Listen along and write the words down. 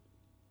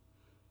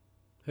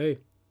Hey,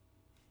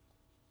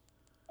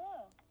 Oh.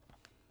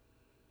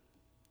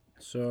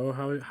 so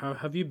how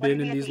have you What are been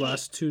you in gonna get these to eat?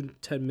 last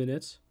 10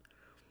 minutes?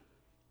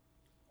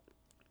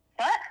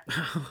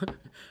 What?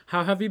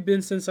 How have you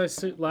been since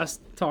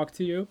last talked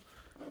to you?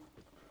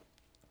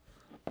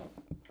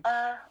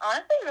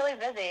 Honestly, really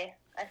busy.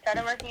 I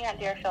started working at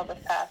Deerfield this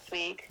past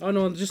week, Oh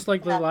no, just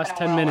like and the that's been last a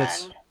 10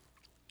 minutes. whirlwind.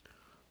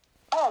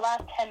 Oh,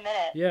 last 10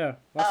 minutes. Yeah,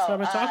 last Oh,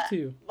 time I talked to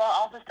you. well,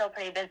 also still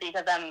pretty busy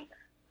because I'm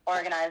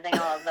organizing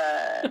all of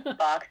the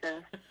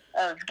boxes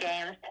of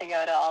games to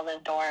go to all the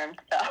dorms.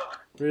 So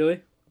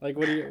Really? Like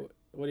what do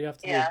you have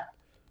to do? yeah.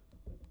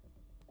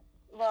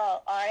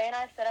 Well, Ari and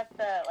I set up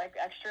the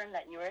extra room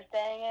that you were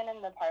staying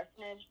in the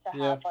parsonage to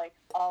Yeah. have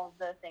all of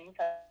the things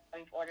that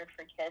we've ordered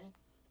for kids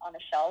on the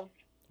shelves.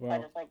 So I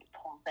Wow. just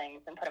pull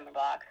things and put them in a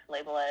box,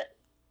 label it,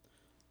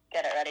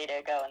 get it ready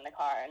to go in the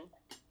car and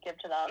give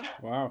to them.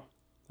 Wow.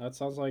 That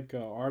sounds like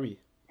army.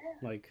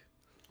 Like,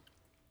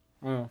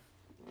 oh,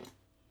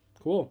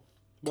 cool.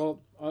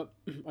 Well,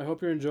 I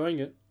hope you're enjoying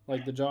it.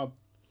 Like the job.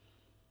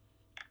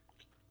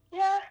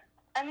 Yeah,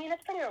 I mean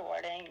it's pretty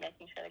rewarding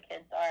making sure the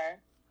kids are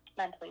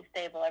mentally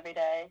stable every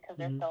day because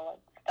they're Hmm. still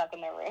stuck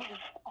in their rooms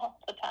all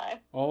the time,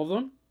 All of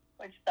them?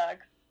 which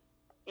sucks.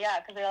 Yeah,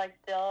 because they're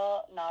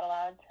still not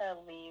allowed to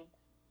leave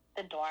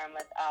the dorm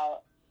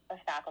without a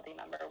faculty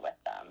member with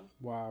them.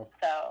 Wow.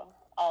 So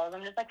all of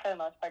them just for the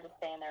most part just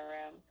stay in their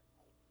rooms.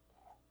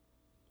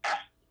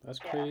 That's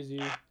Yeah,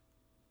 crazy.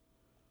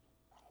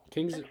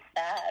 Kings. it's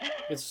sad.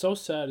 It's so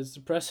sad. It's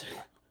depressing.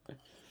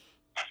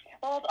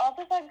 Well, it's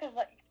also sad because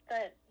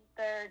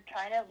they're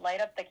trying to light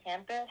up the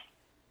campus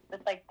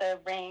with the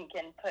rink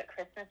and put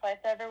Christmas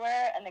lights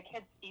everywhere, and the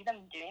kids see them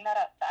doing that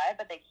outside,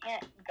 but they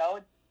can't go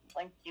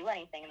do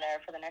anything there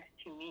for the next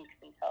 2 weeks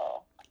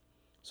until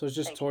So it's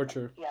just they can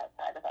torture. be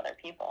outside with other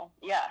people.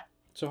 Yeah,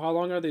 So how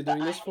long are they but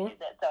doing I this for? choose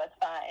it, so it's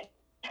fine.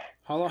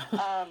 How long?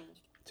 Um,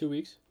 2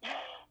 weeks?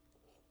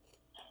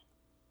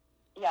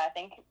 yeah, I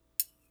think.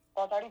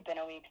 Well, it's already been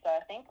a week, so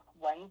I think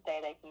Wednesday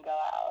they can go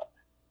out.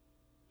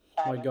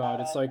 My God, Without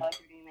it's us. like They're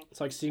doing,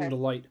 it's like seeing the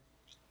light.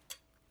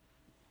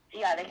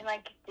 yeah, they can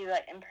do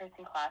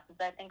in-person classes.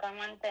 I think on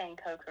Wednesday and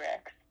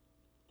co-currics.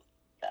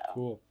 So.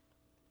 Cool.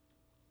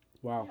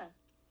 Wow.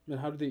 Yeah. And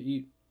how do they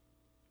eat?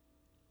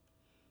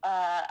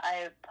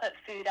 I put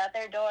food out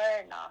their door,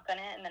 knock on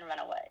it, and then run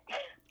away.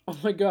 Oh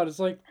my God, it's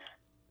like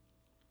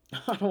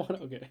I don't want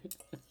to. Okay.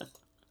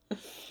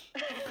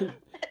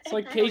 It's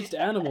like really caged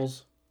sad.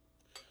 animals.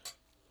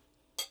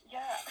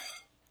 Yeah.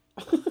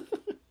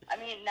 I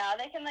mean, now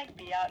they can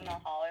be out in the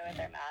hallway with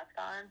their mask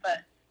on,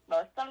 but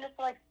most of them just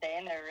stay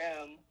in their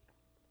room.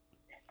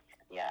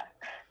 Yeah.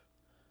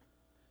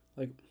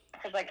 Like,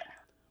 because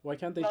why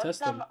can't they most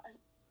test of them, them?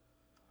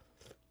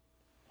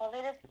 well,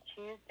 they just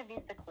choose to be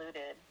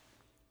secluded.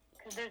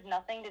 Because there's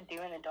nothing to do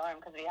in the dorm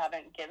because we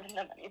haven't given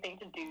them anything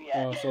to do yet.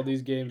 Oh, so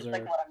these games Just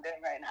are what I'm doing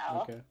right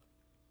now. okay.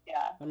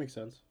 Yeah. That makes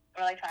sense.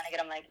 We're trying to get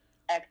them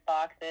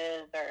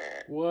Xboxes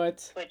or What?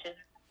 Switches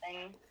or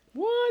something. I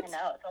What?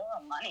 know, it's a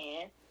lot of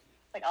money.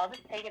 I'll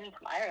just take it into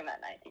my room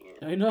at night to use.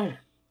 I know.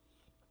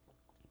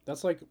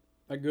 That's like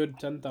a good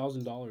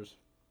 $10,000.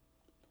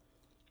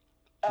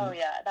 Oh,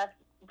 yeah, that's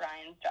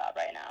Brian's job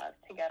right now is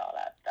to get all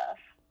that stuff.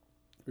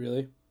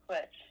 Really? Which,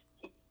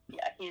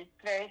 he's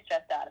very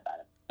stressed out about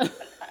it. But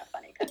it's kind of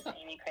funny because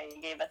Amy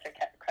Craig gave us her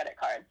credit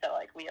card, so,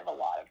 we have a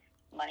lot of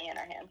money in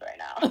our hands right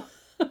now.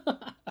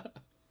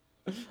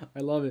 I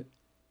love it.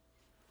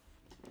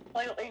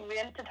 We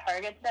went to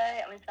Target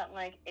today, and we spent,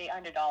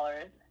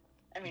 $800,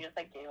 and we just,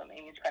 gave him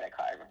Amy's credit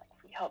card. We're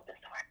we hope this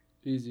works.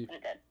 Easy. And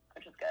it did,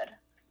 which is good.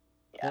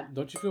 Yeah.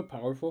 Don't you feel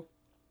powerful?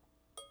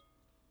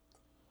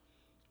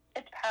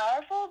 It's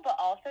powerful, but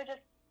also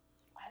just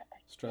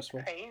Stressful?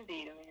 it's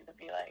crazy to me to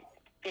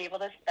be able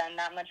to spend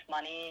that much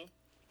money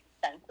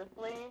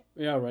senselessly.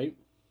 Yeah, right?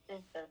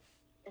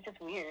 It's just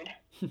weird.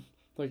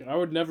 Like, I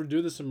would never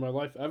do this in my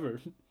life ever.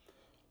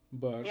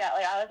 But Yeah,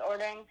 I was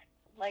ordering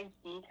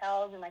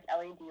decals and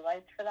LED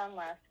lights for them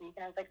last week,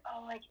 and I was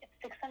oh, it's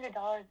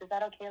 $600. Is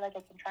that okay? I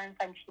can try and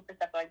find cheaper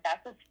stuff. But,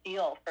 that's a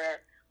steal for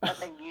what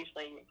they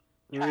usually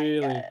try and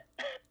really? get.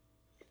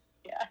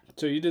 Yeah.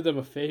 So you did them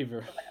a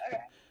favor.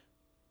 Okay.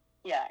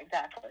 Yeah,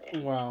 exactly.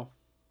 Wow.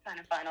 Trying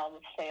to find all the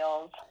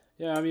sales.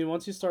 Yeah, I mean,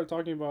 once you start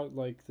talking about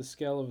the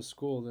scale of a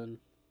school, then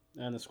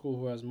and a school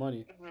who has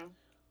money,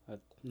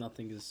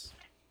 nothing is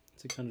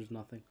 600 is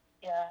nothing.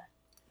 Yeah.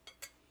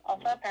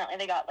 Also, apparently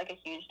they got a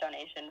huge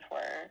donation for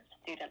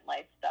student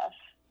life stuff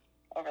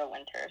over the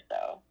winter,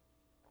 so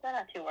they're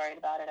not too worried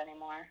about it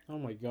anymore. Oh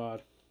my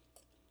God,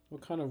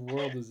 what kind of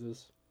world is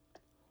this?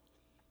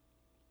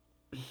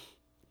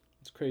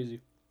 It's crazy.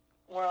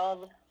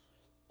 World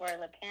where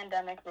the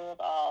pandemic ruled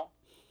all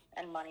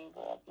and money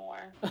ruled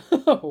more.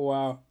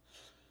 Wow,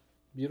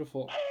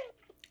 beautiful.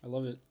 I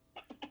love it.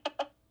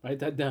 Write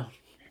that down.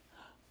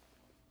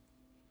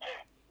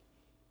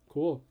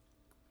 Cool.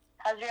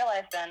 How's your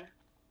life been?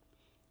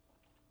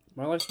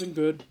 My life's been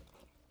good.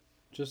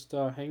 Just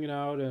hanging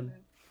out and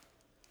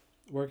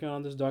working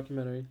on this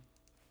documentary.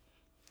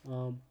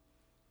 I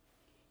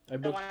The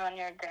booked. one on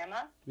your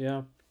grandma?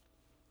 Yeah.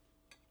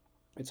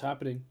 It's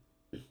happening.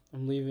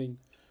 I'm leaving.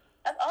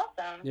 That's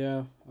awesome.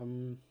 Yeah,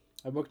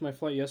 I booked my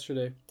flight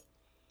yesterday.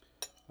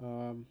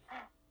 Um,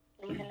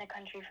 Leaving the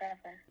country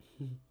forever.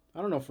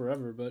 I don't know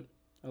forever, but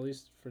at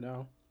least for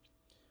now.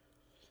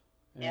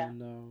 Yeah.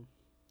 And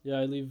yeah,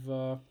 I leave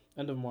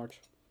end of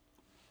March,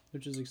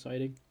 which is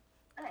exciting.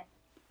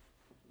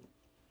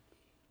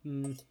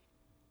 Nice.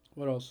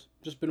 What else?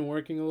 Just been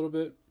working a little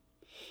bit.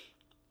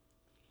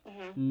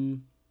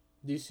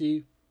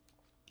 DC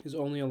is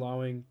only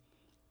allowing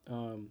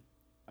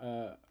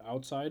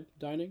outside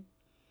dining.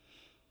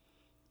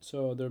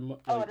 So they're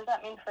what does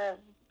that mean for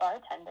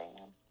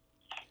bartending?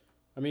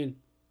 I mean,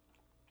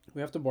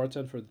 we have to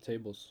bartend for the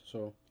tables,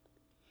 so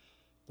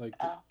like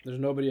there's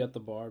nobody at the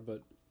bar,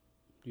 but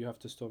you have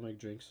to still make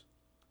drinks.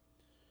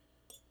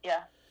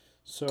 Yeah.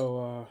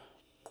 So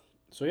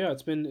yeah,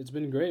 it's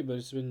been great, but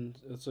it's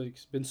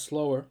been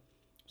slower,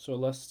 so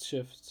less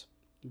shifts,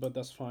 but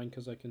that's fine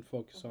because I can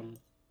focus on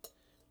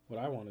what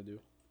I want to do.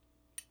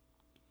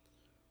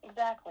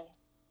 Exactly.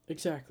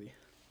 Exactly.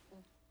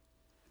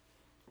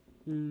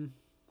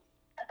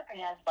 That's a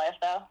pretty nice life,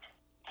 though.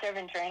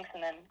 Serving drinks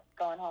and then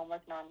going home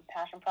working on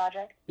passion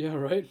projects. Yeah,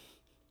 right?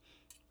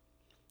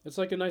 It's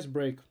like a nice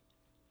break.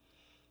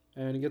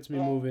 And it gets me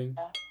moving.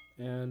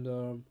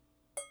 And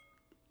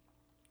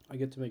I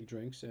get to make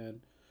drinks.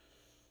 And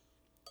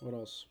what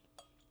else?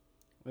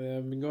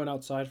 I've been going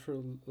outside for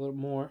a little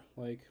more,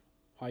 like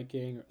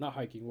walking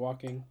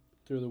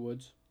through the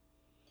woods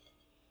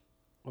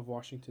of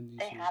Washington, D.C.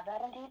 They have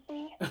that in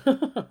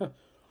D.C.?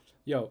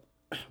 Yo,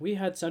 we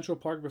had Central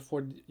Park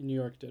before New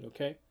York did,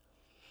 okay?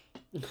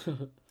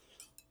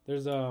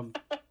 There's a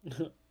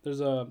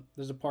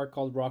park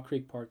called Rock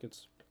Creek Park.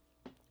 It's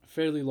a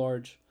fairly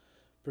large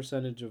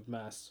percentage of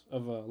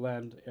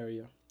land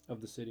area of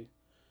the city.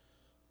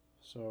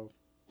 So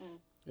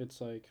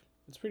it's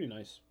pretty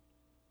nice.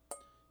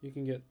 You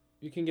can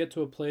get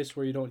to a place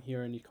where you don't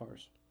hear any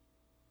cars.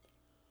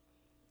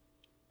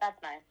 That's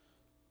nice.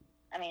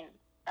 I mean,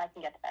 I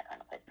can get to that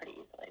kind of place pretty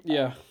easily.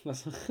 Yeah,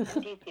 that's in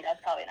DC.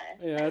 That's probably nice.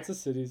 Yeah, it's a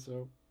city,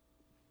 so.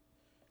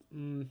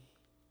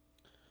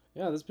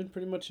 Yeah, that's been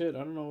pretty much it. I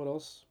don't know what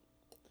else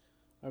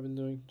I've been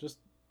doing.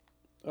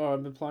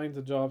 I've been applying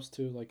to jobs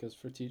too, like as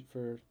for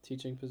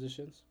teaching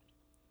positions.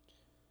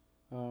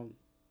 All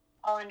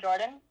in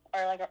Jordan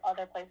or like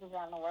other places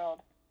around the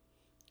world?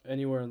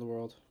 Anywhere in the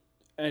world,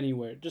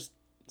 anywhere. Just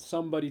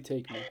somebody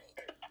take me.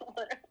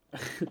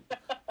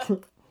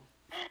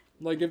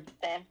 Like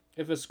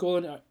if a school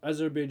in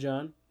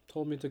Azerbaijan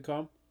told me to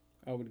come,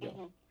 I would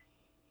go.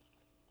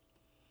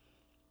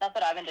 That's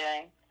what I've been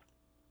doing.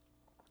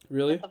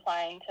 Really? Just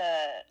applying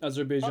to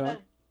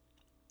Azerbaijan.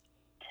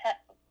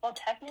 Well,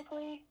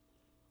 technically,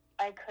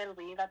 I could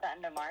leave at the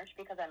end of March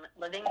because I'm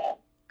living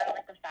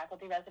like the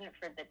faculty resident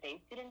for the day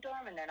student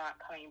dorm, and they're not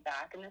coming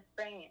back in the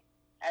spring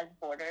as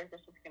boarders.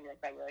 It's just gonna be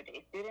like regular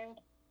day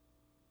students.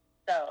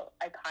 So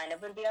I kind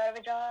of would be out of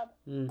a job.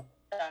 So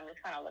I'm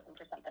just kind of looking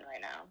for something right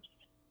now.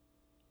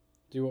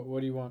 What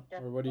do you want,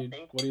 or what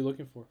are you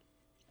looking for?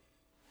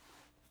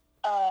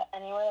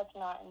 Anywhere that's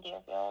not in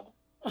Deerfield.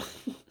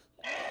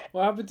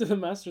 What happened to the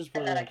master's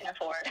program? That I can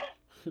afford.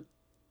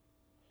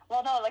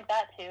 Well, no, like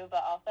that too,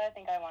 but also I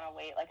think I want to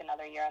wait like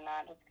another year on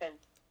that just because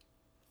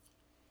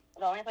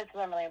the only places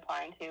I'm really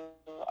applying to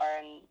are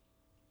in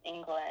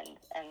England,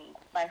 and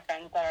my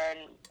friends that are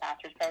in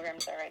master's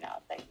programs there right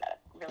now saying that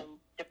it's really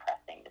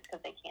depressing just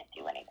because they can't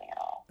do anything at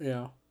all.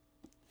 Yeah.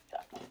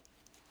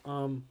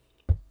 So.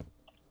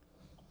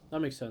 That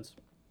makes sense.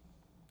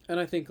 And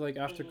I think like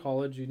after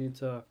college you need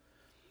to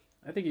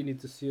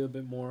see a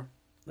bit more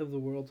of the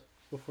world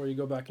before you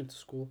go back into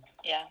school.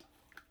 Yeah.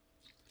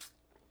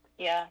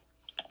 Yeah.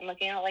 I'm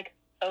looking at like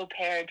au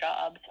pair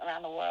jobs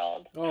around the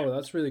world. Oh,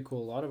 that's really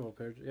cool. A lot of au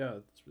pair. Yeah,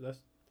 that's.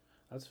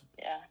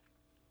 Yeah.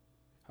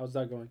 How's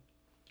that going?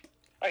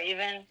 Or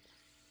even,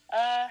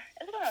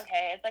 it's going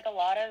okay. It's like a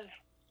lot of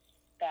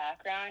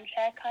background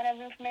check kind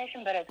of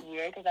information, but it's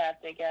weird because I have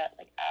to get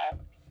like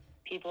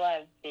people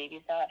I've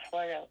babysat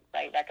for to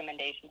write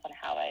recommendations on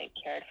how I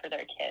cared for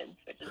their kids,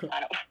 which is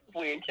kind of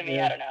weird to me.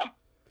 Yeah. I don't know.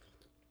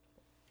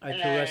 I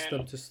caress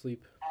them to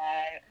sleep.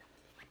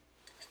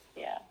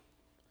 Yeah.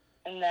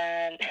 And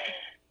then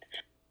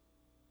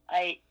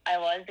I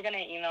was going to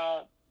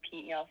email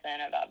Pete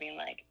Nielsen about being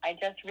like, I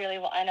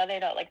know they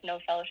don't, like, no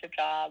fellowship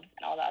jobs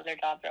and all the other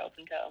jobs are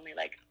open to only,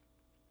 like,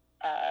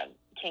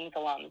 King's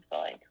alums, but,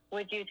 like,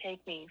 would you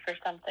take me for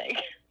something?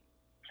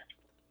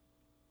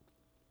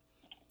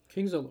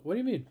 King's alum? What do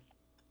you mean?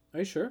 Are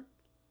you sure?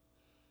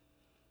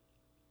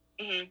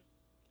 I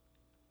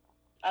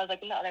was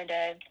looking the other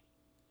day,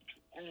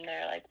 and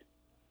they're like,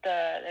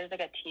 there's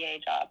like a TA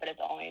job, but it's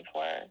only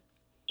for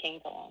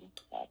King's alum.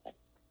 So I was like,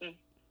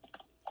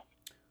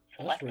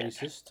 That's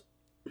racist.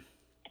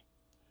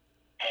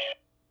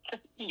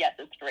 Yes,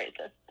 it's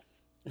racist.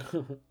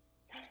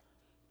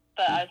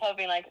 But I was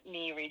hoping, like,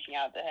 me reaching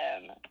out to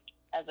him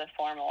as a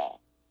former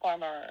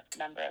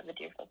member of the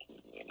Deerfield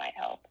community might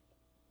help.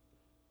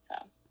 So.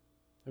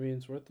 I mean,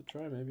 it's worth a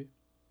try, maybe.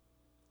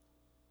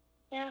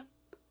 Yeah.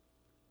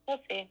 We'll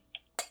see.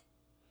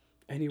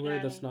 Anywhere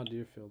that's not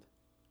Deerfield.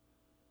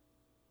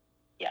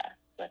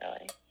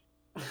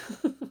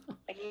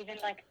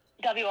 like,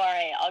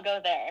 WRA, I'll go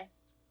there.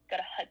 Go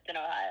to Hudson,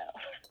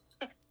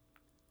 Ohio.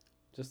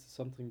 Just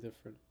something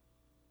different.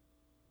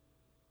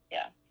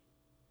 Yeah.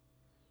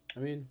 I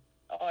mean...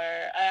 Or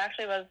I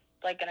actually was,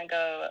 like, going to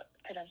go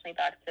potentially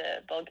back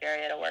to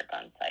Bulgaria to work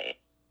on site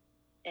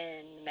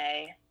in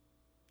May.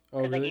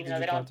 Oh, really? Like, even Did though you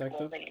they don't have contact them?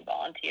 schools, they need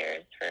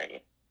volunteers for...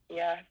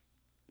 Yeah.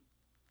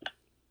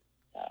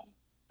 So,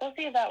 we'll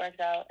see if that works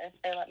out, if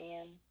they let me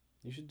in.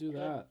 You should do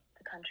that.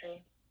 The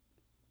country.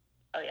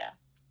 Oh, yeah.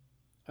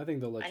 I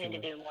think they'll let you I need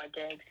in. to do more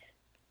digs.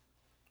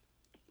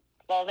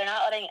 Well, they're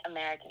not letting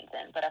Americans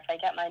in, but if I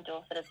get my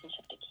dual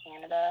citizenship to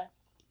Canada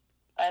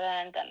by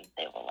then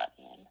they will let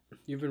me in.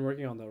 You've been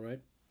working on that, right?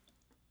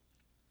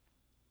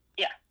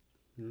 Yeah.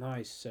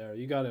 Nice, Sarah.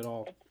 You got it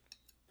all.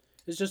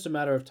 It's just a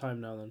matter of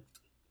time now, then.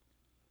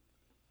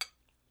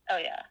 Oh,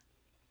 yeah.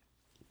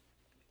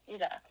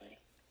 Exactly.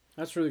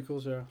 That's really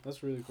cool, Sarah.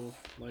 That's really cool.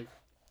 Like,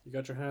 you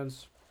got your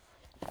hands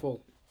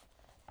full.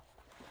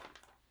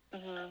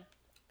 Mhm.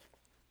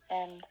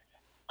 And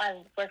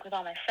I work with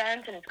all my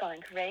friends, and it's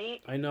going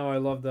great. I know. I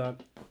love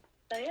that.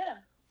 So, yeah.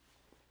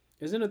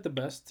 Isn't it the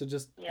best to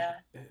just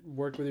Yeah.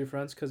 work with your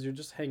friends? Because you're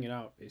just hanging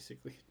out,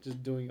 basically.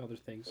 Just doing other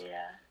things.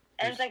 Yeah.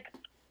 And it's like,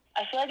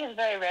 I feel like it's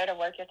very rare to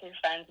work with your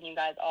friends and you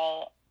guys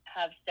all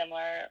have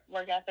similar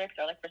work ethics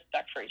or, like,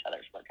 respect for each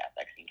other's work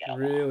ethics and get along.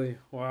 Really?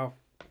 Wow.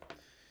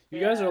 You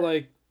guys are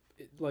like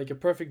a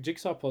perfect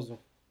jigsaw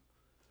puzzle.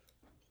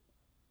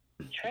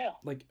 True.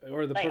 Like,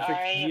 or the like perfect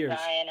Ari, years.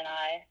 Brian, and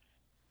I.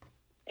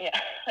 Yeah,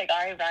 like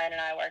Ari, Brian,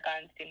 and I work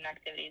on student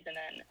activities, and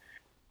then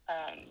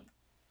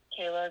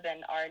Caleb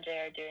and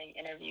RJ are doing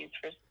interviews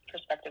for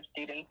prospective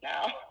students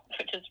now,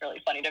 which is really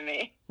funny to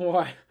me.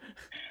 Why?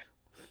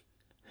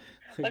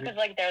 Because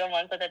like they're the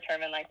ones that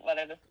determine like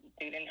whether the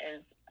student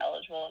is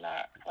eligible or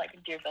not, like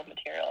Deerfield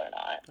material or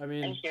not. I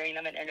mean, and hearing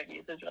them in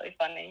interviews is really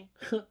funny.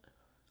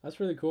 That's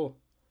really cool.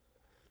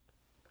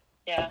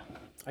 Yeah.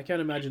 I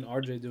can't imagine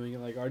RJ doing it.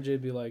 Like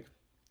RJ'd be like,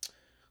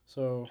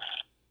 "So,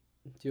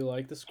 do you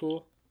like the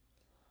school?"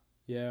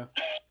 Yeah.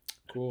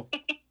 Cool.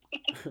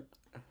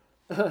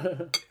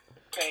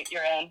 Great,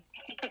 you're in.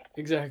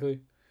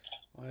 Exactly.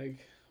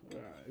 Like,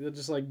 they'll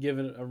just like give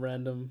it a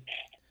random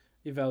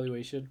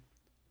evaluation.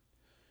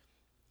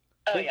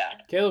 Oh yeah.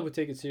 Caleb would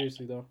take it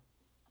seriously though.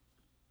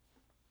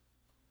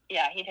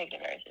 Yeah, he takes it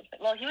very seriously.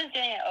 Well, he was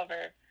doing it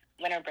over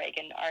winter break,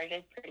 and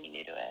RJ's pretty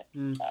new to it.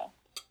 So.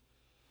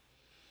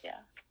 Yeah.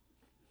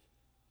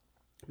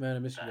 Man, I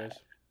miss you guys.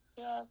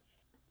 Yeah.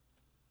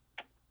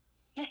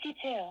 Miss you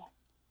too.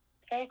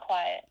 Very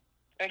quiet.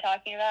 We were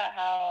talking about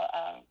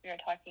how we were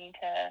talking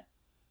to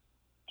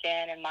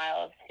Jan and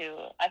Miles, who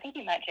I think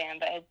you met Jan,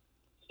 but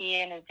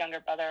he and his younger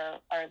brother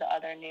are the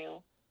other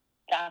new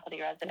faculty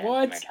residents.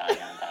 What? And we were telling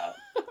them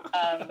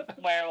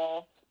about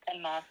werewolf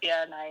and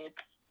mafia nights,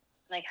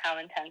 like how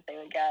intense they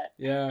would get.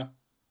 Yeah.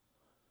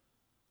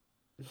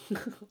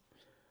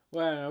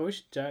 Wow, I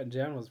wish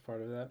Jan was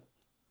part of that.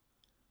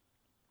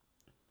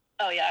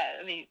 Oh yeah,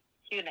 I mean,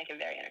 he would make it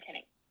very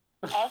entertaining.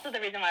 Also, the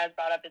reason why I was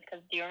brought up is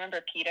because do you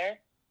remember Peter?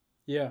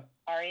 Yeah.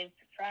 Ari's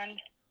friend?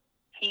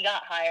 He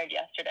got hired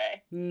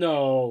yesterday.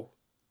 No.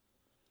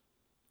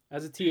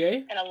 As a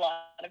TA? And a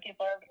lot of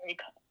people are very...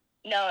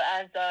 No,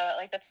 as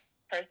like the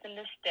person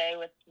to stay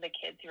with the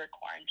kids who are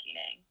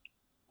quarantining.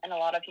 And a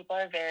lot of people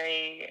are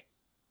very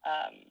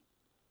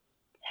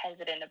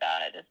hesitant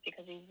about it just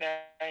because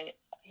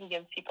he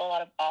gives people a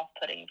lot of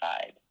off-putting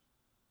vibes.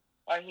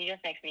 Or he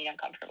just makes me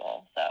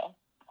uncomfortable. So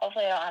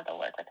hopefully I don't have to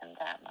work with him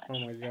that much.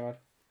 Oh my god.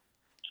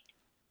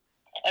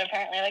 But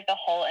apparently, like, the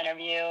whole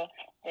interview,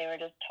 they were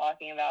just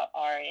talking about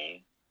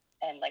Ari,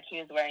 and, like, he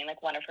was wearing,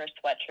 like, one of her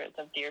sweatshirts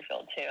of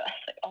Deerfield, too. I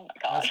was like, oh, my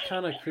God. That's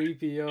kind of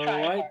creepy, yo.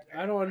 Try Why? harder,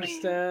 I don't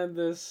understand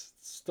this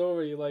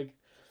story. Like,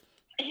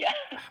 yeah.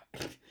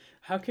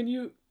 How can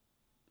you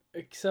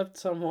accept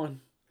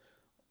someone?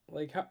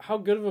 Like, how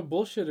good of a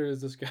bullshitter is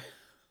this guy?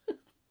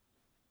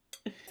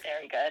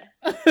 Very good.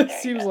 It Very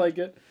seems good. like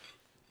it.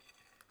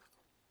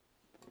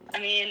 I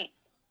mean,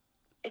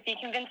 if he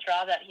convinced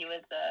Rob that he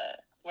was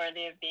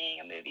worthy of being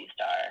a movie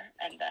star,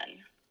 and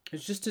then...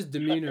 It's just his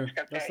demeanor.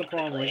 script That's very the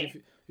problem. Like,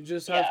 quickly. if you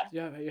just have,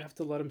 you have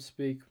to let him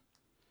speak.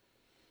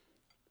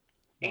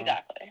 Wow.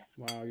 Exactly.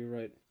 Wow, you're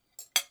right.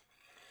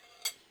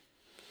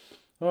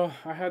 Oh,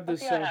 I had We'll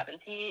this. see what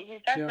happens. He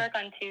starts work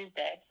on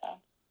Tuesday,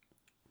 so...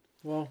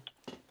 Well,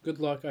 good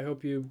luck. I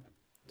hope you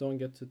don't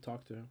get to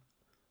talk to him.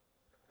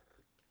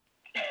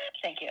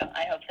 Thank you.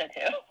 I hope so,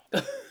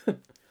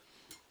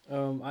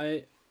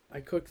 too. I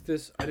cooked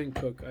this. I didn't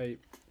cook.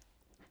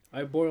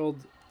 I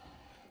boiled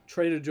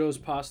Trader Joe's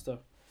pasta,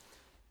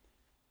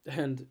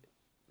 and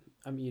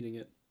I'm eating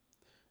it.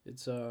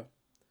 It's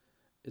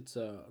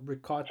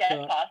ricotta.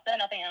 Just pasta,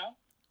 nothing else?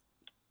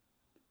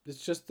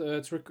 It's just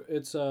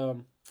it's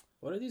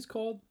what are these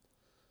called?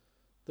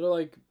 They're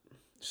like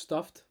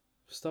stuffed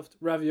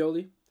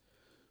ravioli.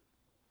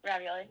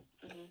 Ravioli.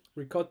 Mm-hmm.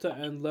 Ricotta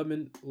and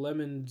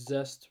lemon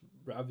zest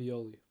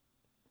ravioli.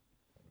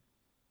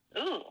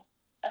 Ooh,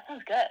 that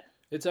sounds good.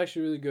 It's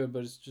actually really good,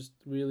 but it's just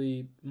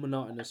really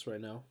monotonous right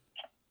now.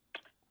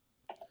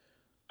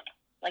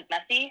 Like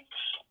messy?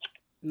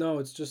 No,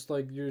 it's just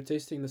like you're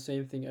tasting the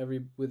same thing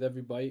with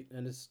every bite,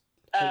 and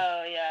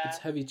Oh yeah. it's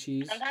heavy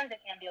cheese. Sometimes it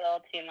can be a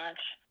little too much.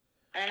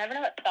 And I never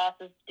know what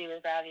sauces do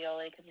with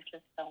ravioli because it's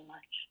just so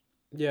much.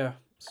 Yeah.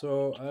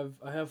 So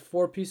I have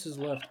 4 pieces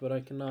left, but I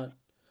cannot.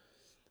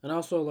 And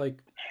also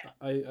like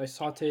I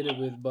sautéed it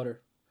with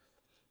butter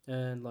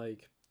and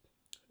like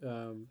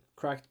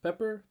cracked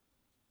pepper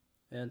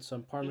and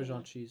some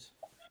Parmesan cheese.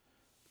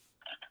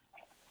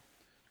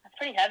 That's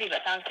pretty heavy,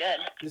 but sounds good.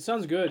 It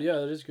sounds good. Yeah,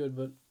 it is good,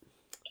 but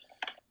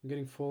I'm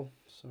getting full,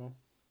 so.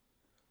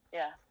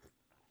 Yeah.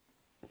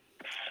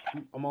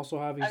 I'm also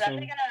having I was some.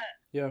 actually gonna.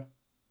 Yeah.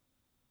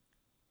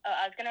 Oh,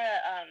 I was gonna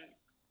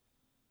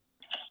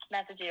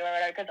message you or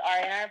whatever because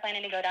Ari and I are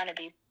planning to go down to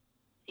BC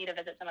to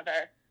visit some of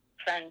our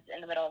friends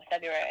in the middle of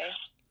February.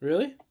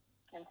 Really?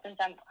 And since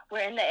we're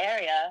in the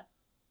area,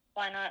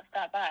 why not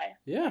stop by?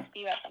 Yeah.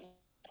 See you at some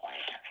point.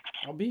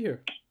 I'll be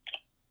here.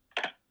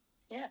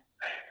 Yeah.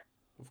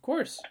 Of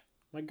course.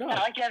 My God. Not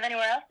like you have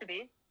anywhere else to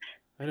be.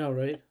 I know,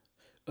 right?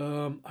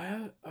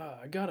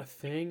 I got a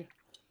thing,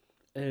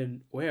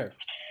 and where?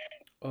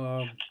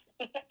 You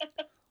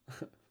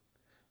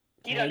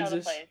don't know the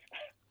place.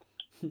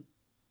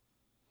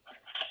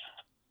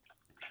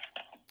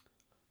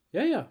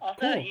 Yeah. Also,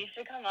 cool. you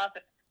should come up.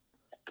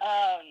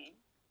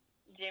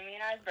 Jimmy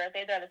and I's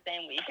birthdays are the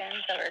same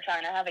weekend, so we're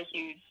trying to have a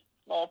huge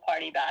little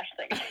party bash.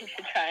 Like, you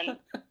should try and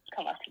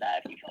come up to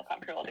that if you feel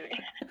comfortable doing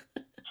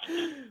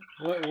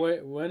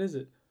it. When is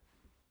it?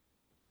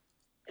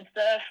 It's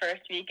the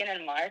first weekend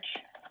in March.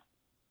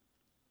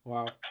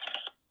 Wow.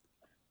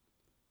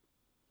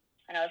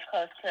 I know it's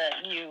close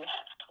to you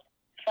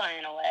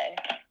flying away.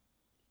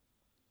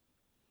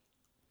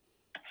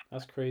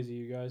 That's crazy,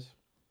 you guys.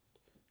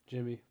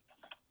 Jim. He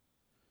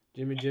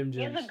has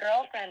a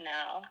girlfriend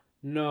now.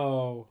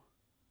 No.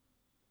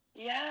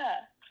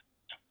 Yeah.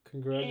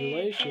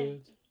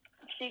 Congratulations.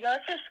 She goes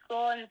to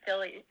school in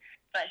Philly,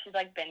 but she's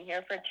like been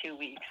here for 2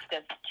 weeks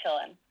just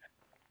chilling.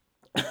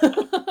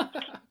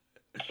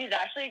 She's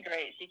actually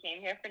great. She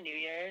came here for New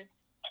Year's.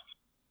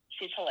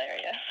 She's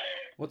hilarious.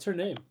 What's her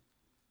name?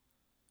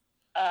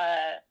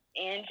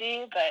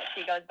 Angie, but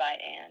she goes by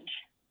Ange.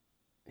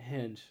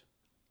 Ange.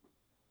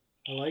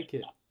 I like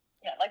it.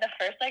 Yeah,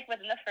 like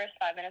within the first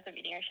 5 minutes of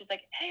meeting her, she's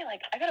like, "Hey,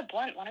 like, I got a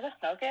blunt. Want to go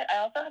smoke it? I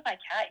also have my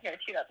cat here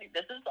too." I was like,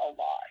 "This is a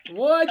lot."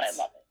 What? But I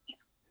love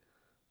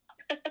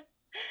it.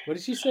 What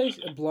did she say?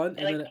 A blunt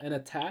and a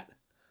tat?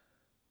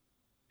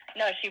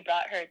 No, she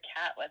brought her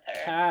cat with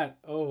her. Cat.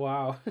 Oh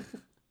wow.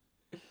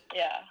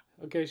 Yeah.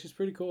 Okay, she's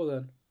pretty cool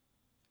then.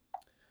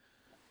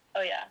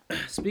 Oh yeah.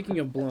 Speaking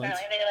of blunts.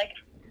 Apparently they like.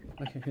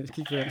 Okay, let's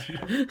keep going.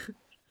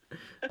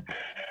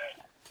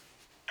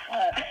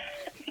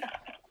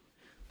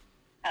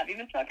 Have you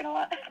been smoking a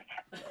lot?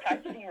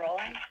 Practicing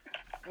rolling?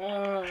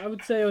 I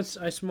would say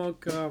I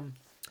smoke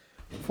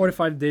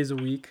 45 days a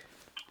week.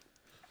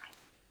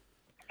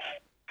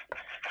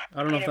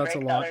 I don't know if that's a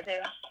lot.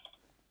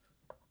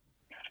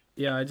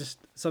 Yeah,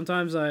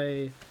 sometimes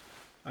I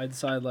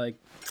decide like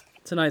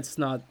tonight's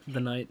not the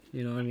night,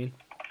 you know what I mean?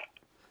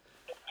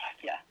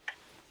 Yeah.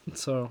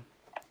 So.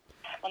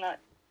 Well, no.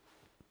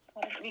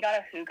 We got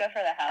a hookah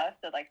for the house,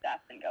 so like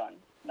that's been going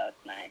most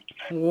nights.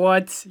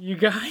 What, you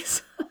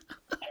guys?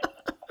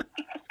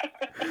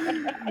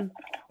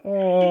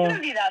 Oh. You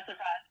shouldn't be that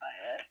surprised by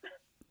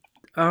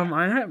it.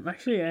 I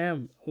actually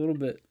am a little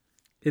bit,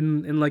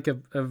 in like a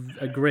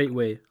great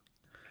way.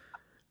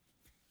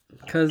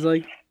 Cause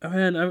like,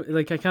 man,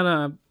 I kind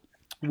of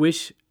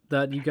wish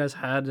that you guys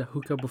had a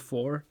hookah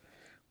before,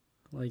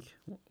 like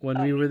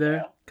when we were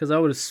there, cause I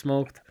would have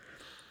smoked,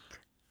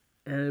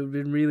 and it would have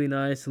been really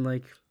nice, and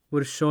like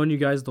would have shown you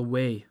guys the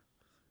way.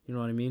 You know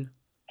what I mean?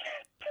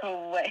 The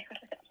way,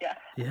 yeah.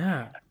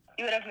 Yeah.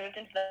 You would have moved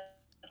into the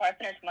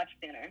parsonage much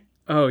sooner.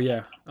 Oh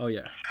yeah.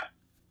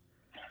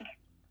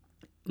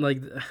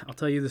 Like, I'll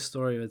tell you the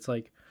story. It's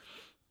like,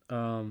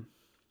 in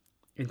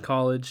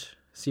college,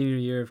 senior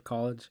year of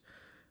college,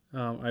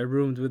 I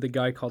roomed with a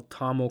guy called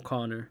Tom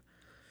O'Connor.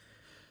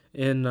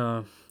 In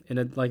a,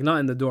 like, not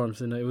in the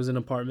dorms. It was an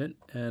apartment,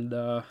 and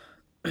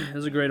it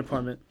was a great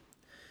apartment.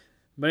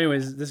 But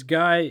anyways, this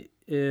guy,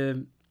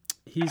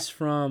 he's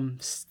from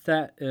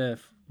Staten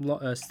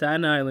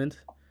Island,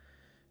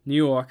 New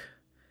York,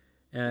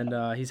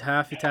 and he's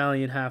half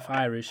Italian, half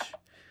Irish,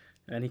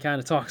 and he kind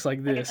of talks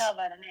like this. I can tell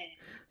by the name.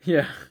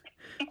 Yeah.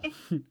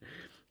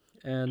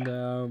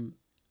 And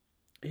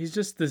he's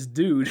just this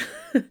dude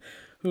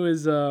who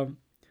is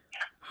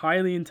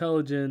highly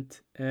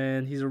intelligent,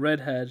 and he's a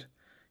redhead.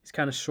 He's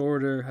kind of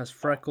shorter, has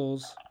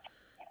freckles,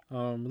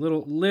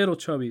 little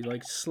chubby,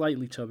 like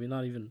slightly chubby,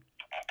 not even,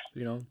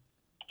 you know.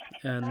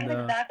 And sounds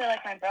exactly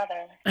like my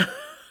brother.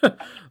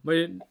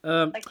 But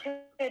like to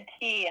a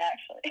T,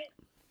 actually.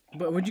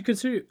 But would you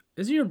consider,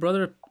 isn't your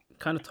brother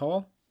kind of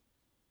tall?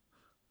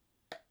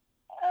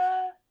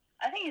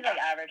 I think he's like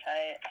average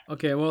height.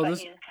 Okay, well,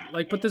 this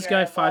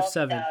guy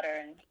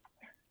 5'7".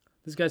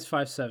 This guy's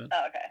 5'7".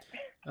 Oh,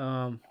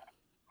 okay.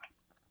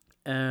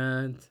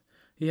 And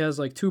he has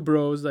like 2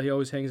 bros that he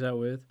always hangs out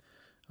with.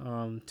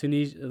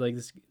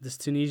 This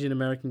Tunisian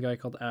American guy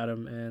called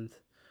Adam, and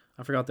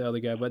I forgot the other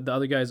guy, but the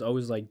other guy is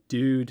always like,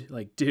 dude,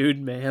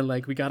 man,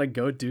 like we gotta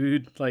go,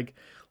 dude, like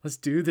let's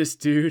do this,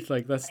 dude,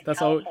 like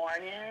that's all.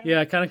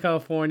 Yeah, kind of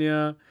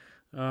California.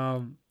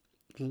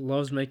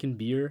 Loves making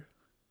beer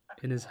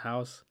in his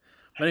house.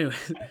 But anyway,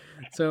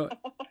 so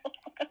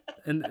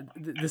and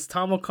this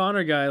Tom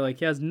O'Connor guy, like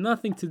he has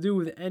nothing to do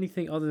with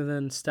anything other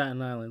than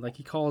Staten Island. Like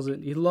he calls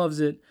it, he loves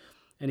it,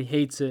 and he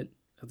hates it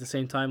at the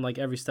same time, like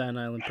every Staten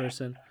Island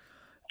person.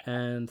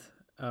 And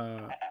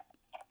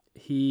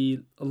he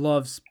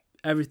loves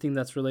everything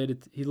that's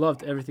related. He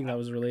loved everything that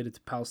was related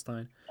to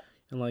Palestine,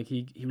 and like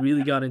he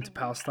really got into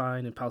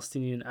Palestine and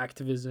Palestinian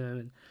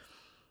activism,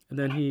 and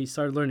then he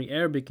started learning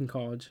Arabic in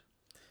college,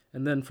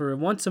 and then for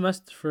one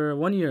semester,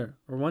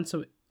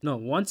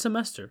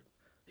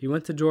 he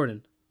went to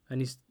Jordan,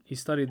 and he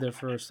studied there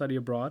for study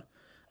abroad,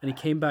 and he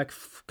came back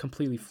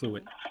completely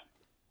fluent.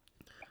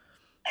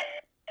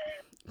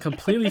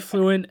 Completely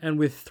fluent and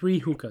with 3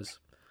 hookahs.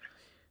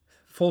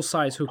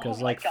 Full-size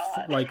hookahs, like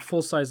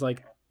full size,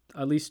 like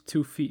at least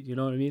 2 feet. You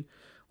know what I mean?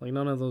 Like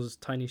none of those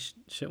tiny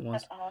shit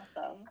ones. That's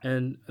awesome.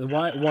 And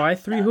why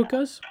 3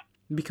 hookahs?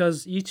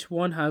 Because each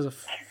one has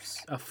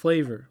a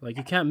flavor. Like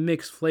you can't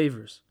mix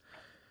flavors.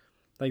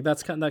 Like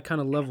that's that kind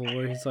of level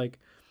where he's like,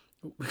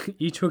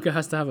 each hookah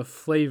has to have a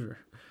flavor.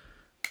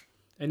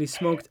 And he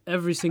smoked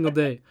every single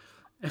day.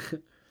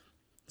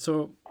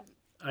 So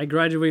I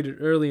graduated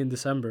early in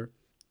December.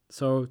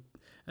 So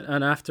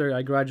and after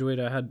I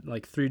graduated, I had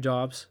like 3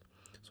 jobs.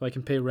 So I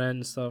can pay rent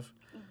and stuff,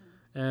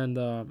 and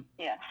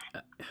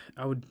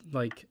I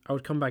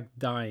would come back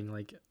dying.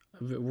 Like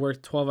I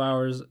worked 12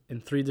 hours in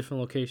 3 different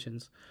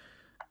locations,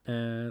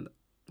 and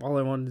all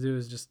I wanted to do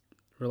is just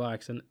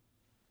relax. And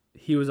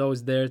he was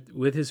always there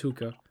with his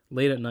hookah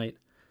late at night,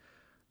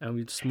 and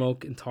we'd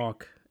smoke and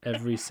talk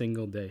every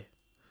single day.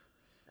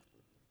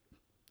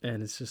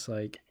 And it's just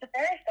like it's a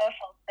very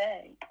social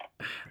thing.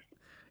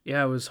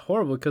 Yeah, it was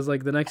horrible because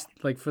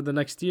for the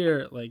next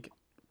year, like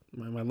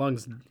my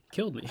lungs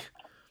killed me.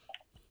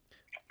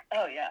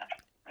 Oh yeah.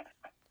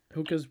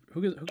 Hookah's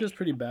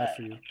pretty bad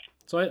for you.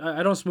 So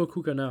I don't smoke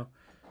hookah now.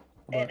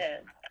 It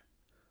is.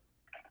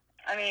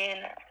 I mean,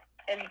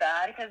 it's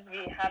bad because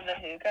we have the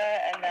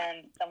hookah, and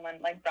then someone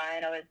like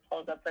Brian always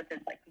pulls up with his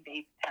like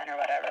vape pen or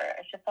whatever.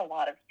 It's just a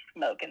lot of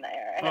smoke in the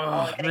air, and it's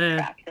all getting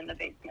trapped in the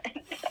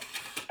basement.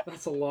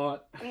 That's a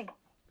lot.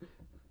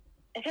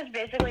 It's just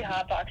basically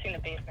hotboxing the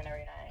basement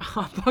every night.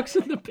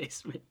 Hotboxing the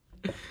basement.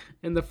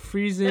 In the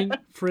freezing,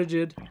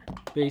 frigid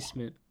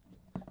basement.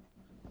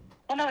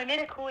 Well, no, we made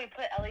it cool. We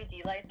put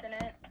LED lights in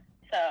it,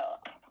 so.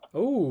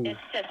 Oh. It's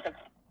just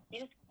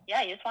you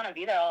just want to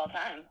be there all the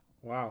time.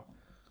 Wow.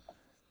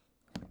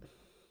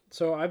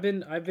 So I've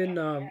been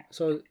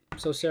so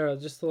Sarah,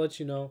 just to let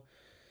you know,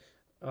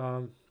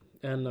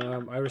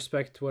 I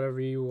respect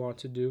whatever you want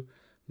to do,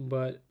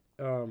 but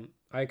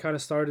I kind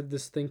of started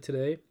this thing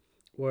today,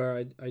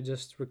 where I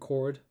just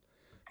record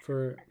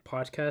for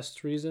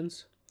podcast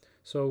reasons.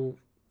 So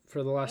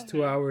for the last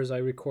 2 hours, I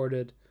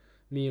recorded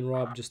me and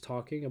Rob just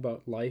talking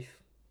about life.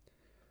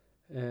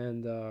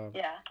 And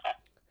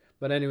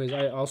but anyways,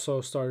 I also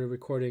started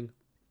recording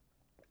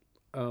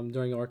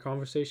during our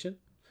conversation.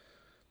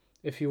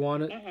 If you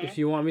want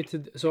me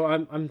to, so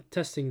I'm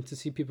testing to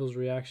see people's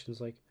reactions.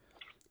 Like,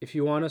 if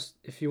you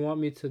want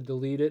me to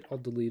delete it, I'll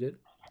delete it.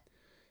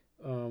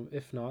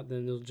 If not,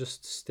 then it'll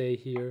just stay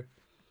here,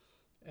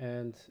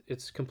 and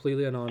it's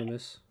completely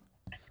anonymous.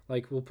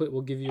 Like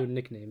we'll give you a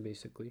nickname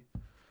basically,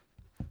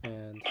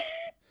 and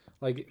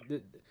like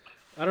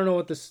I don't know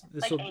what this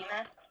will.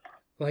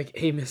 Like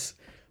Amos.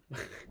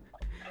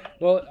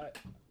 Well,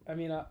 I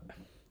mean,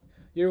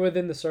 you're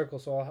within the circle,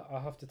 so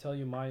I'll have to tell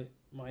you my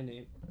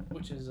name,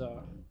 which is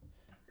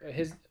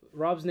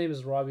Rob's name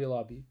is Robbie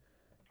Lobby,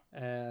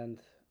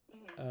 and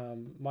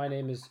my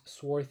name is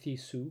Swarthy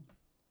Sue.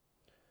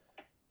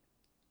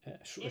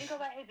 You didn't go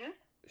by Jesus?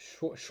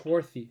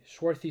 Swarthy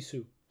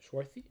Sue.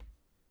 Swarthy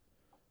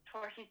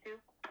Sue.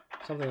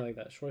 Something like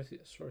that. Swarthy.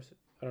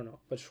 I don't know,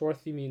 but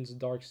Swarthy means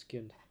dark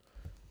skinned.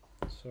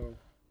 So.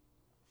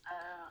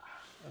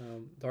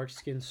 Dark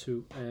skin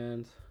Sue,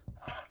 and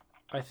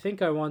I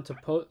think I want to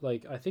put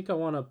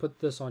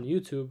this on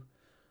YouTube,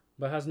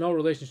 but it has no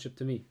relationship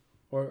to me,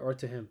 or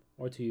to him,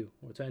 or to you,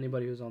 or to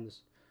anybody who's on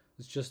this.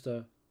 It's just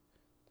a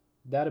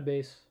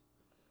database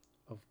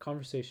of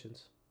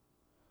conversations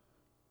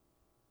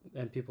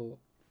and people.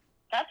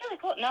 That's really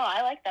cool. No,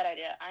 I like that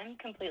idea. I'm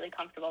completely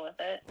comfortable with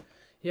it.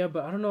 Yeah,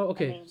 but I don't know.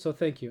 Okay, so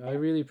thank you. Yeah. I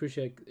really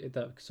appreciate it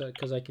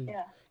because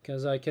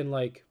I can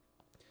like.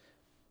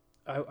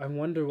 I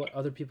wonder what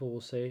other people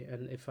will say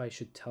and if I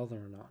should tell them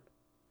or not.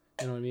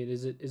 You know what I mean?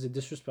 Is it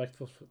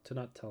disrespectful to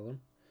not tell them,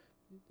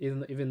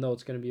 even though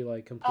it's gonna be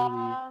like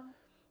completely?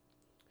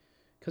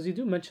 Because you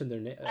do mention their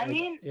name. I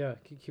mean, yeah.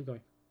 Keep going.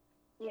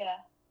 Yeah,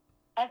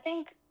 I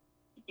think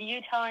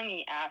you telling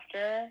me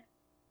after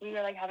we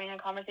were like having a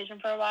conversation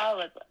for a while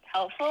was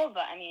helpful.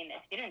 But I mean,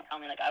 if you didn't tell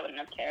me, like I wouldn't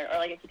have cared. Or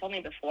like if you told me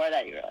before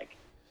that you were like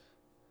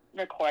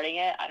recording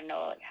it, I don't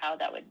know like how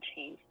that would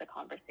change the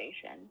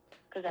conversation.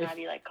 Because then I'd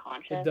be like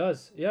conscious. It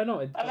does. Yeah,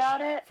 no.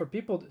 About it.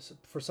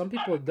 For some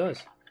people it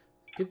does.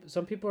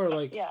 some people are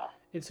like Yeah.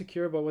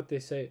 insecure about what they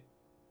say.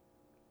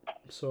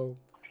 So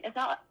It's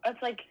not.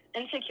 It's like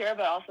insecure,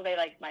 but also they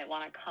like might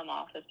want to come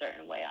off a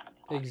certain way on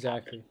a podcast.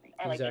 exactly,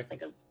 Or like exactly,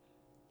 just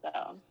like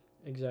so.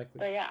 exactly.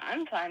 But yeah,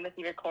 I'm fine with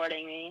you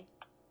recording me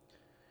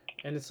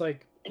And it's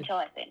like until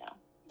I say no.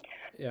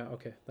 yeah,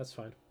 okay, that's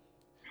fine.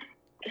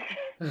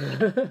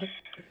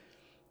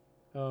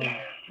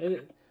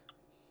 It,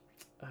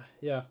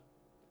 yeah,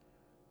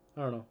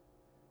 I don't know.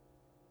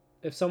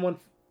 If someone,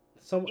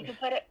 You could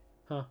put it.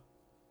 Huh?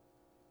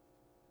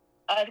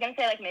 I was gonna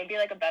say like maybe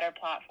like a better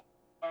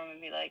platform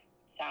would be like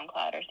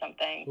SoundCloud or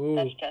something. Ooh.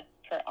 That's just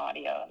for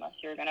audio, unless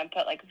you're gonna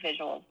put like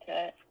visuals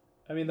to it.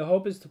 I mean, the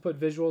hope is to put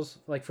visuals.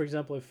 Like for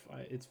example,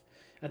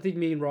 I think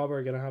me and Rob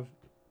are gonna have.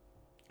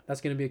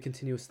 That's gonna be a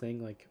continuous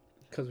thing, like,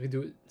 because we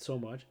do it so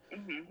much,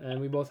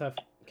 and we both have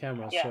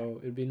cameras, so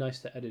it'd be nice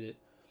to edit it,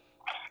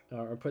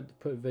 or put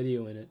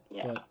video in it.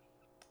 Yeah. But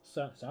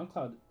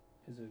SoundCloud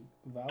is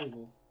a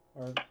valuable,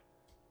 or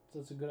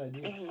that's a good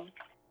idea.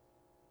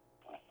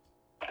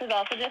 Because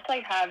also just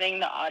like having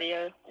the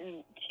audio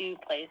in two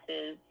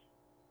places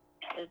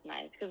is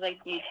nice. Because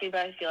like YouTube,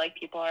 I feel like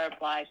people are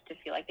obliged to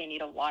feel like they need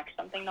to watch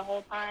something the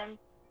whole time.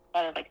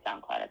 Whereas like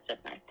SoundCloud, it's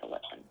just nice to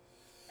listen.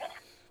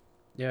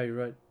 Yeah, you're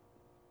right.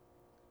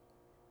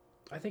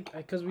 I think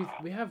because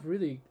we have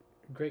really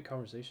great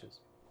conversations,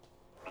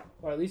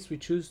 or at least we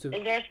choose to.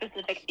 Is there a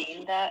specific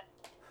theme that?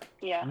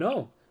 Yeah.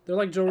 No, they're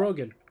like Joe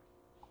Rogan.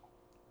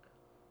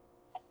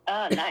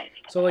 Oh, nice.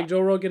 So like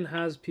Joe Rogan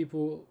has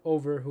people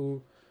over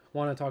who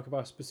want to talk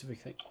about a specific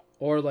thing,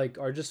 or like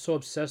are just so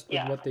obsessed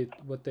with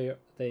what they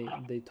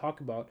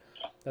talk about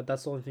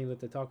that's the only thing that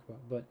they talk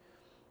about. But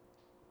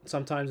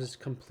sometimes it's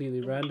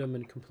completely random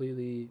and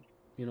completely,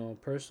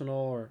 personal,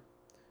 or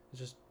it's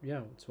just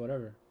it's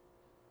whatever.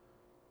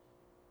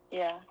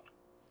 Yeah,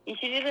 you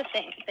should do the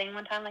thing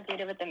one time like you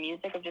did with the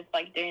music of just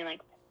like doing like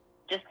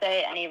just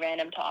say any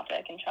random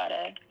topic and try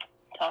to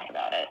talk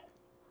about it.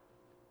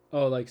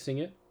 Oh, like sing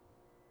it?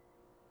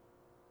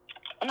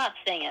 I'm not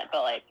sing it,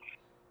 but like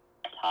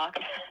talk.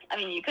 I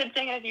mean, you could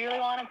sing it if you really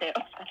wanted to.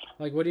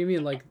 Like, what do you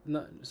mean? Like,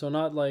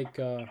 not like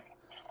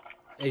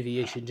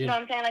aviation gin. You know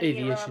what I'm saying? Like,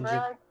 aviation you remember, gin.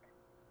 like,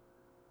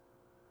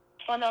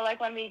 well, no, like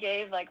when we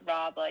gave like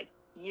Rob like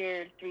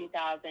year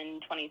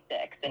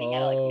 3026, and he had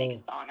to like make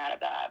a song out of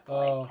that.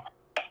 But, like,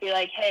 be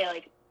like, hey,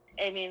 like,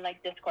 I mean,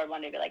 like Discord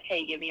one day, be like,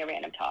 hey, give me a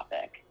random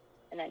topic,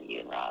 and then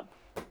you and Rob,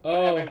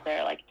 whoever's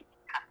there, like,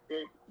 have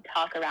to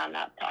talk around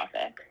that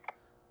topic.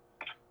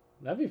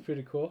 That'd be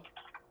pretty cool.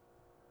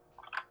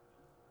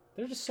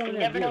 There's just so many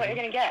You never ideas, know what you're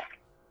gonna get.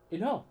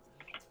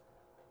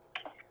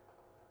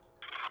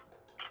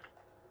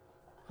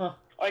 Huh.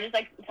 Or just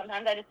like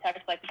sometimes I just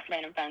text like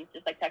random friends,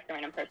 just like text a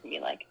random person, and be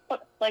like,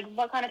 what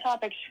kind of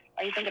topics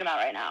are you thinking about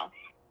right now,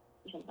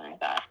 or something like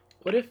that.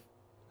 What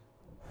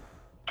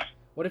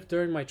if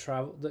during my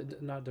travel,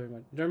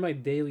 during my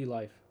daily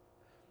life,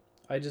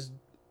 I just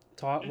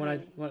talk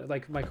when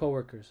like my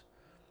coworkers,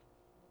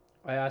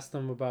 I ask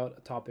them about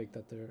a topic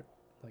that they're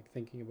like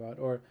thinking about,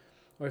 or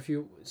if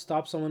you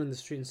stop someone in the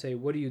street and say,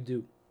 what do you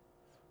do?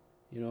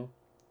 And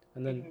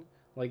then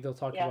like they'll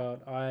talk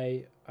about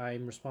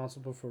I'm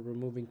responsible for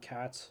removing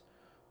cats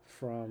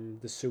from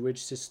the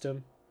sewage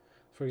system,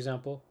 for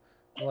example.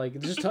 Like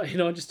just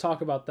just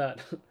talk about that.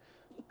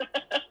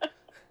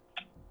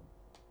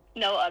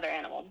 No other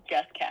animal,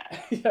 just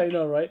cat. Yeah, I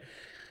know, right?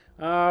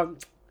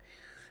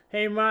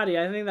 Hey Marty,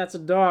 I think that's a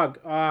dog.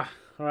 All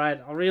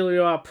right, I'll reel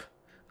you up.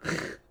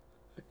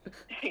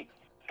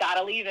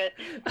 Gotta leave it.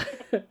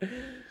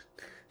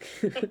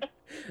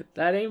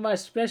 That ain't my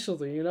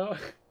specialty,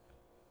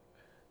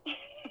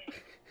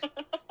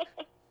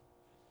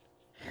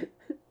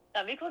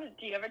 That'd be cool.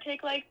 Do you ever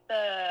take like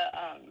the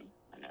I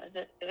don't know, is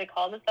it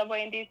called the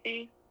subway in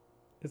DC?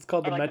 It's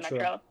called the like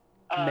Metro.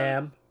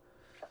 Ma'am.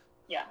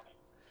 Yeah.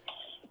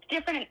 It's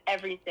different in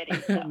every city.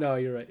 So. No,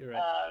 you're right.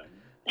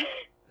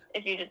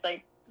 If you just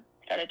like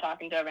started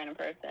talking to a random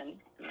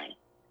person and like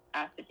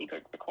asked if you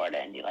could record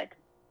it and do like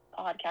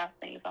podcast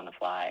things on the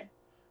fly.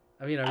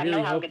 I mean, I really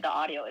don't know how good the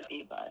audio would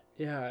be, but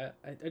yeah,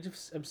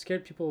 I'm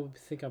scared people would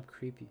think I'm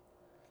creepy.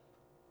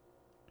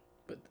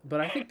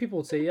 But I think people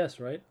would say yes,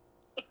 right?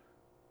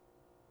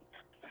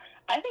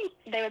 I think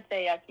they would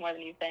say yes more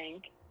than you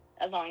think,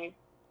 as long as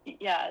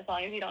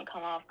you don't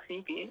come off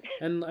creepy.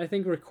 And I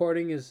think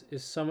recording is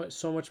so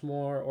much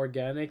more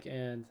organic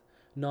and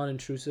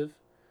non-intrusive,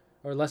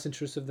 or less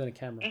intrusive than a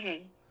camera.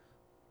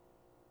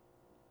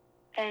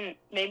 And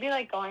maybe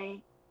like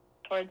going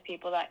towards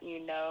people that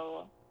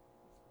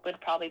would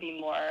probably be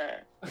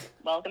more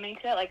welcoming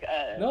to it, like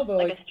a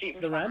a street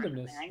the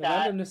randomness. The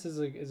randomness is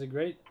a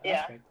great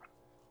aspect.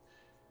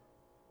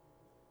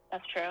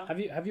 That's true. Have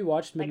you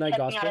watched Midnight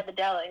Gospel? Out of the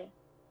deli.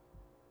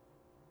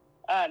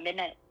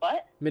 Midnight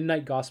what?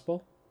 Midnight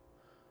Gospel.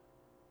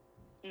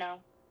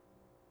 No.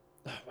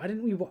 Why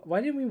didn't we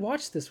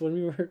watch this when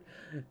we were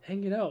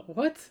hanging out?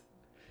 What?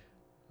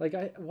 Like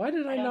why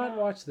did I not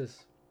watch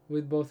this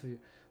with both of you?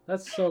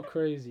 That's so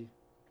crazy.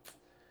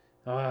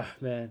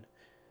 Man.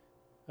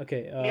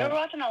 Okay. We were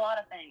watching a lot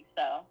of things,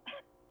 so.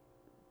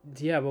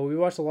 Yeah, but we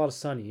watched a lot of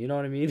Sunny. You know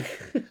what I mean?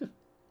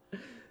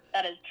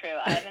 That is true.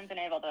 I haven't been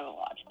able to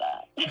watch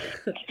that,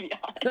 to be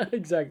honest.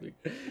 Exactly.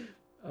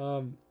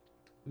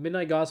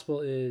 Midnight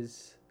Gospel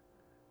is.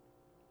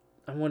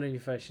 I'm wondering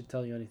if I should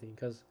tell you anything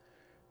because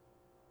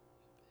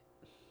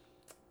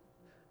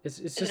it's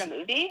Is just it a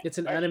movie? it's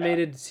an or a show?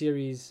 animated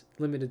series,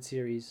 limited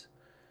series,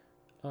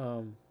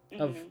 of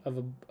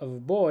a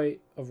boy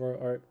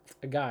or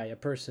a guy, a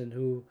person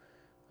who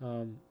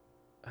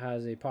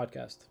has a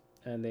podcast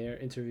and they are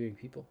interviewing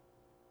people.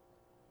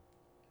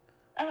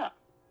 Oh.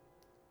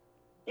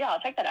 Yeah,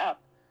 I'll check that out.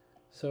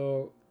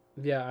 So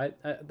yeah,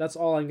 I that's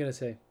all I'm gonna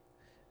say,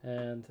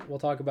 and we'll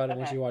talk about it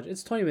once Okay. you watch it.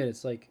 It's 20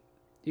 minutes. Like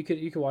you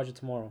could watch it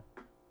tomorrow.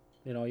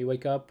 You know, you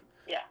wake up.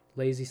 Yeah.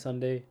 Lazy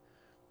Sunday.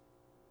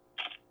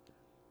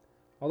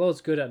 Although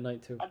it's good at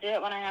night too. I'll do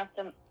it when I have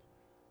to.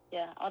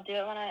 Yeah, I'll do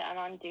it when I'm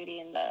on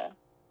duty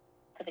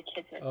for the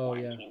kids who are Oh,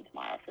 yeah. quarantined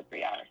tomorrow for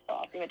 3 hours. So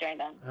I'll do it during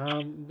then.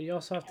 But you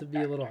also have to be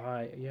a little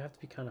high. You have to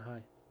be kind of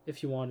high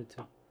if you wanted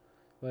to.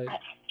 But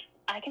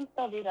I can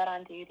still do that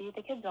on duty.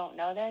 The kids don't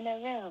know they're in their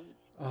rooms.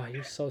 oh,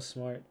 you're so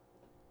smart.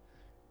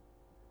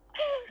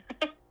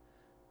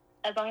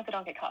 As long as I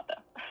don't get caught,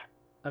 though.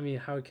 I mean,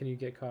 how can you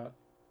get caught?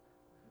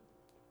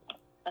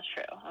 That's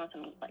true. I was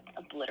like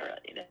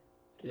obliterated.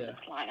 Yeah.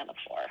 Just lying on the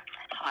floor,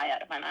 high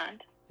out of my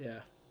mind. Yeah.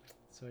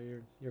 So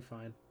you're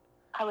fine.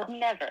 I would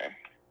never.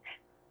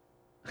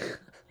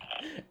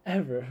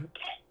 Ever.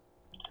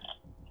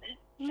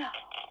 No.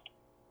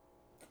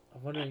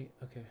 I'm wondering.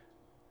 Okay.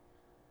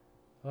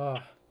 Oh,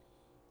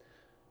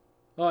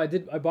 I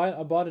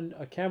bought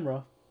a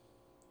camera.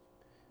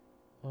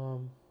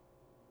 Oh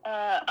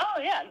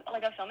yeah,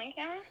 like a filming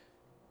camera.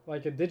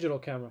 Like a digital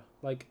camera.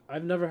 Like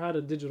I've never had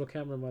a digital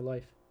camera in my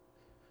life.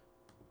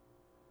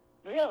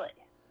 Really?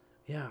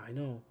 Yeah, I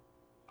know.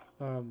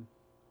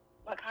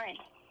 What kind?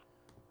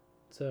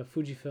 It's a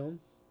Fujifilm.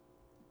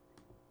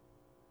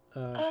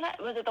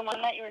 Was it the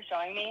one that you were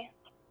showing me?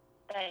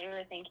 That you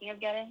were thinking of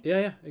getting?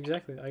 Yeah,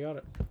 exactly. I got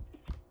it.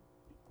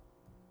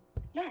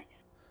 Nice.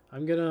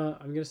 I'm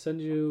gonna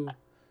send you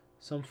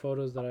some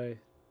photos that I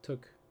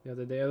took the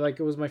other day. Like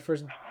it was my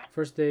first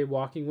day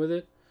walking with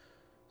it,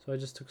 so I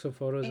just took some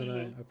photos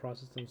and I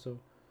processed them. So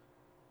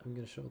I'm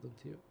gonna show them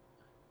to you.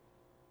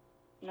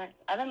 Nice.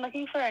 I've been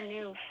looking for a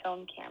new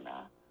film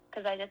camera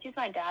because I just used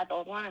my dad's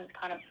old one and it's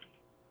kind of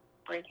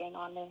breaking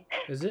on me.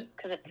 Is it?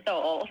 Because it's so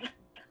old.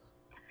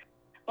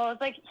 Well, it's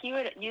like he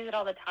would use it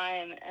all the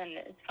time, and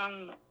it's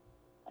from,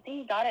 I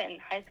think he got it in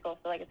high school,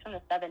 so like it's from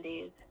the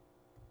 70s.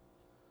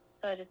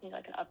 So I just need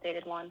like an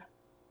updated one.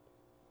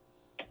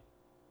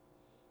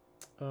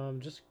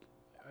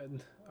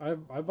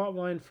 I bought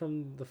mine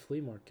from the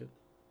flea market.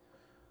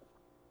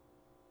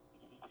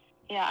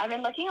 Yeah, I've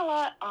been looking a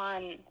lot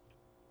on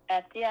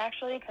Etsy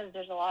actually because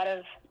there's a lot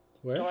of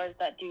Where? stores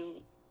that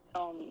do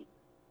film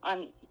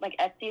on like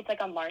Etsy. It's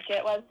like a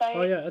market website.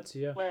 Oh yeah,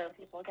 Etsy, yeah. Where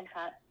people can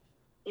have.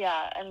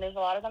 Yeah, and there's a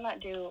lot of them that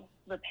do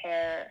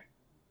repair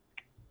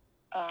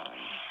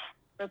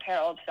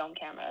old film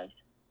cameras.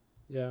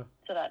 Yeah.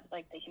 So that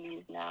like they can be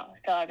used now.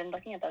 So I've been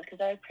looking at those because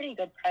they're a pretty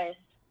good price.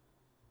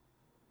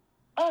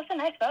 Oh, it's a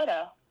nice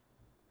photo.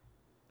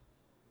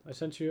 I'm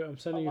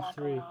sending you A lot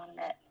 3. going on in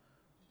it.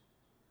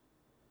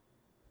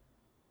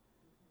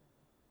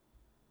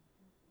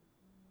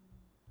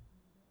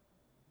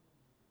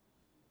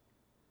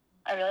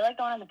 I really like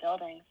the one in the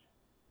buildings.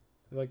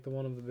 You like the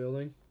one of the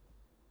building?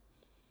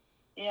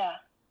 Yeah.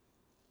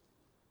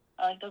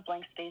 I like the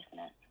blank space in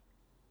it.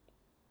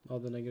 Oh,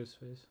 the negative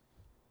space.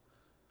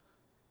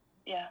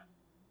 Yeah.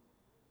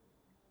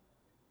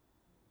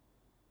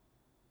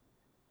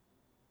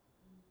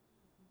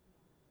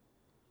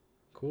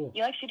 Cool.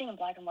 You like shooting in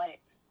black and white.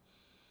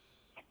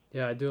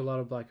 Yeah, I do a lot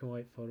of black and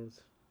white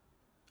photos.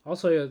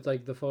 Also, yeah, it's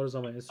like the photos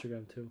on my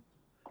Instagram too.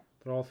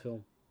 They're all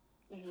film.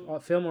 Mm-hmm.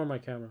 Film or my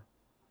camera.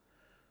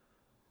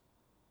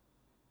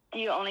 Do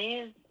you only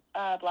use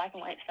black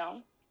and white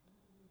film?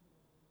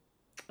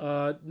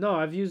 No,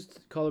 I've used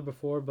color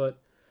before, but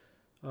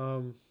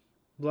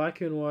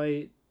black and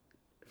white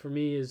for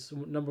me is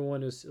number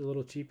one is a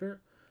little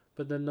cheaper,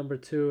 but then number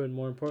two and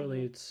more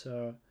importantly,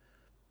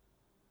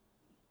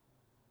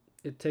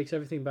 it takes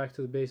everything back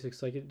to the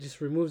basics. Like it just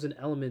removes an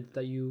element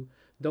that you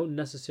don't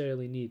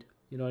necessarily need.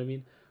 You know what I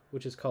mean?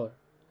 Which is color.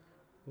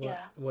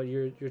 What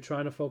you're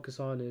trying to focus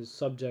on is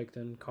subject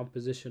and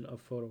composition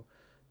of photo,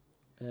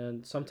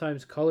 and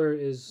sometimes color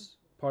is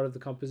part of the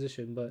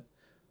composition, but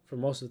for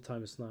most of the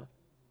time it's not.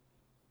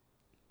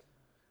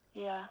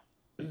 Yeah.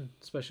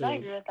 Especially I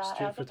agree with that.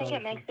 I also think it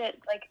photography. makes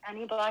it like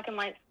any black and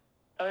white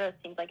photo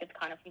seems like it's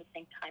kind of from the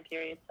same time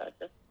period, so it's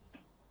just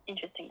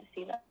interesting to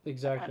see that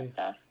Exactly. kind of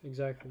stuff.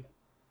 Exactly.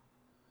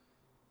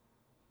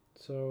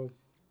 So.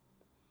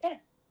 Yeah.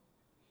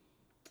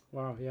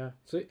 Wow. Yeah.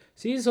 So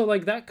see, so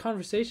like that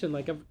conversation,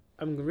 like I'm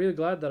really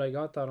glad that I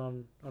got that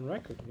on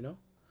record. You know.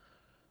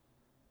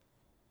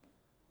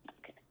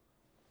 Okay.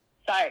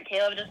 Sorry,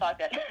 Caleb just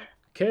walked in. I'm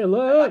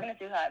Caleb. talking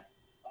to Suhaib.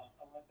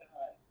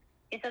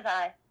 He says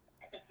hi.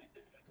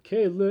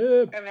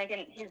 Caleb.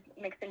 He's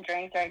mixing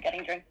drinks or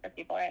getting drinks for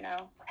people right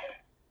now.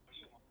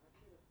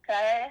 Could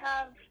I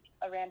have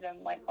a random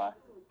White Claw?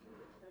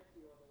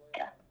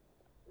 Yeah.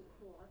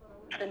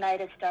 The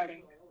night is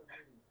starting.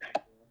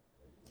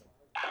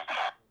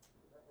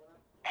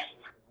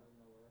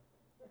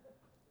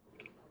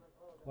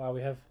 Wow,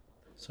 we have...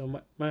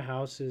 So my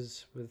house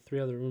is with 3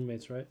 other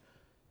roommates, right?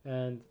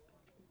 And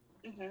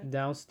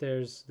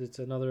downstairs, it's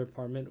another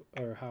apartment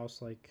or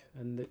house, like,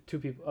 and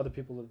other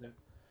people live there.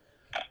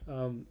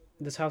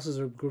 This house is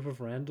a group of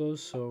randos,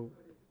 so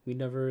we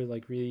never,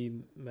 like, really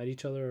met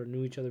each other or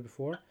knew each other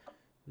before,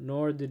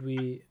 nor did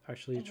we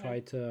actually try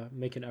to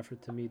make an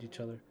effort to meet each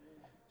other.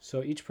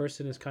 So each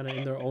person is kind of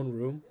in their own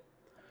room,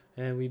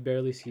 and we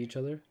barely see each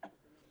other.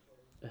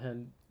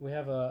 And we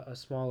have a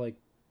small, like,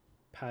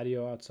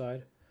 patio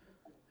outside,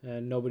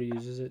 and nobody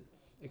uses it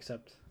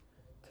except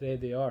today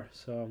they are.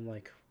 So I'm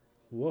like,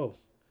 whoa,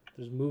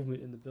 there's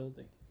movement in the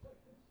building.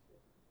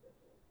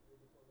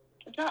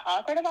 It's not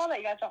awkward at all that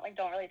you guys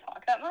don't really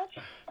talk that much?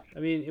 I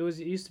mean, it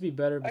used to be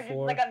better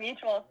before. Or just like a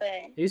mutual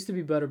thing? It used to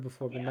be better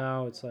before, but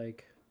now it's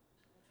like,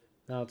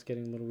 now it's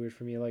getting a little weird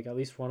for me. Like, at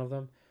least one of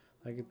them,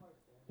 like,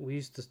 we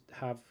used to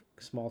have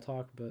small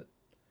talk, but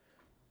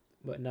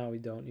now we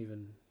don't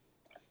even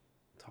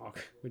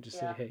talk. We just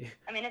say hey.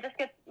 I mean, it just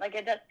gets like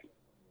it gets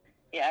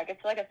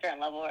to like a certain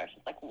level where it's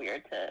just like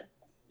weird to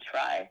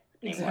try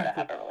anymore to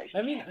have a relationship.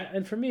 I mean,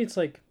 and for me, it's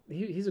like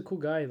he's a cool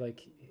guy.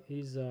 Like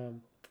he's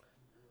an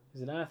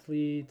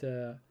athlete.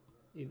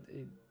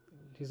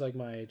 He's like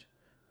my age.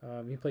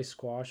 He plays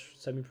squash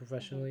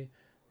semi-professionally,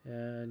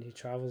 and he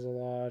travels a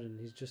lot. And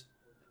he's just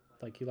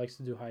like, he likes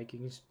to do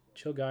hiking. He's a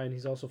chill guy, and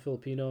he's also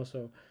Filipino. So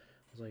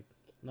I was like,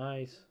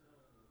 nice.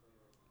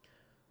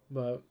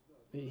 But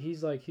he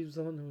was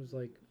the one who's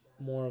like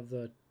more of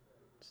the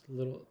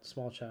little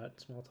small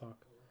chat, small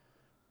talk.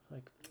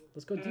 Like,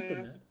 let's go deeper,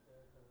 man.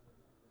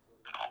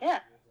 Yeah,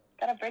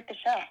 gotta break the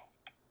shell.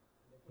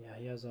 Yeah,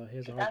 he has a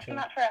hard ask him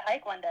out for a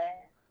hike one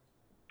day.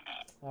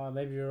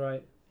 Maybe you're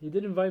right. He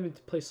did invite me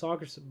to play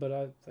soccer, but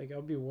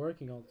I'll be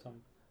working all the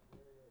time.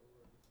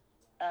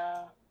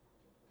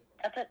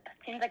 That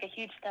seems like a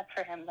huge step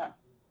for him, though.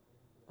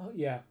 Oh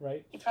yeah,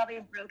 right. He probably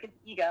broke his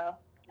ego.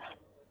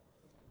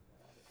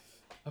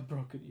 A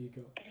broken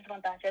ego. He just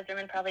went back to his room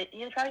and probably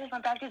just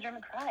went back to his room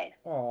and cried.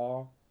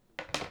 Aww.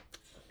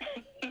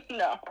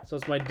 No. So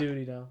it's my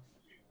duty now.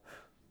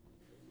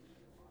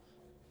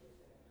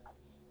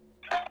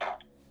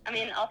 I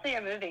mean, also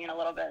you're moving in a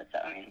little bit, so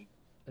I mean.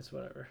 It's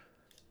whatever.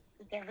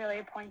 Is there really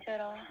a point to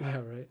it all? Yeah,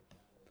 right.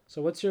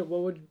 So what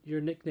would your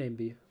nickname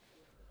be?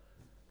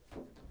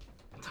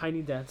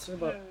 Tiny Dancer,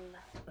 but.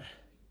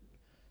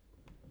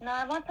 No,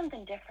 I want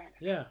something different.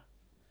 Yeah.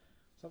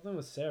 Something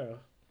with Sarah.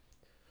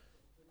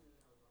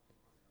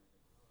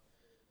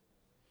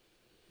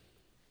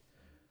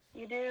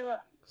 You do.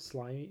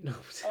 Slimy? No.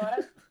 A lot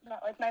of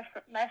like my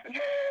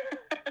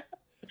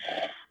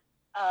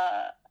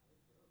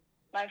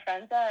my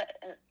friends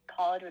at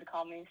college would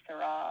call me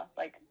Sarah,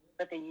 like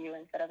with a U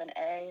instead of an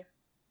A.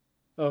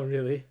 Oh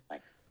really?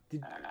 Like I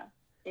don't know.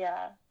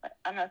 Yeah, like,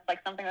 I don't know. It's like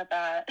something like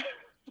that.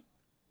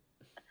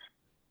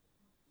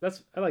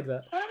 I like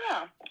that. I don't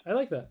know. I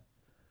like that.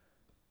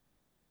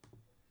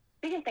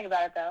 We can think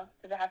about it though.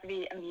 Does it have to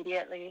be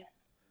immediately?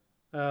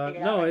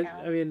 No,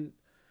 I mean,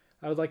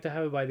 I would like to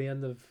have it by the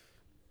end of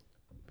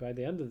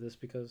this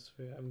because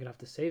I'm gonna have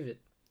to save it.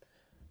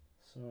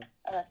 So.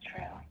 Oh, that's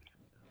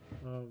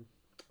true.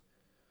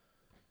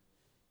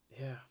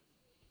 Yeah.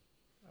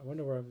 I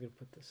wonder where I'm gonna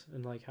put this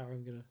and like how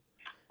I'm gonna.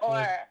 Or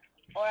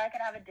I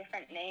could have a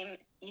different name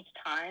each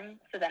time,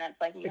 so then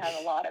it's like you have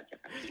a lot of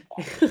different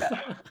people. So.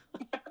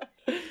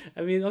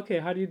 I mean, okay.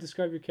 How do you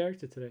describe your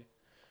character today?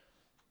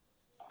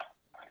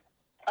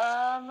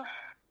 A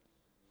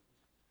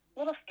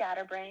little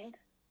scatterbrained.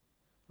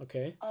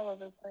 Okay. All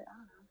over the place. I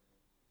don't know.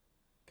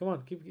 Come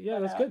on, keep. Yeah,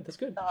 that's good. That's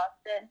good.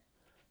 Exhausted.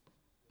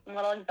 I'm a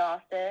little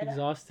exhausted.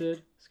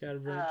 Exhausted,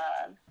 scatterbrained.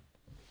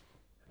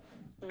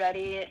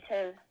 Ready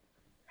to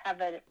have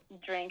a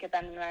drink at the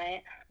end of the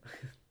night.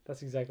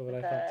 That's exactly what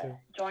I thought too.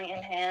 Joint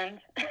in hand.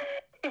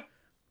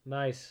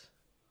 Nice.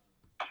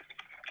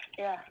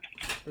 Yeah.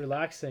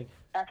 Relaxing.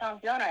 That's how I'm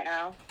feeling right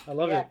now. I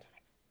love it.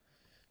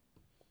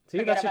 See,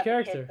 Forget that's your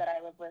character. The kids that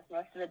I live with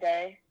most of the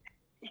day.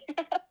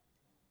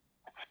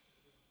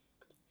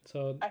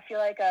 So. I feel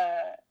like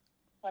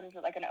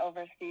like an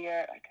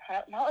overseer, like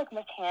not like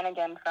Miss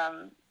Hannigan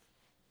from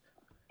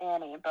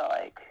Annie, but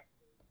like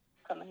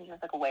someone who's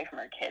just like away from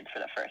her kids for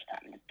the first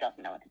time and just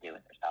doesn't know what to do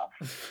with herself.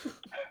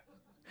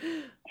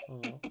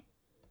 Oh.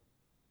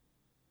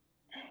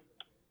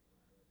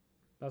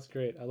 That's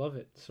great. I love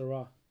it.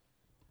 Sarah.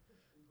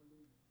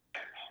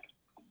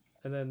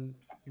 And then.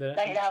 Do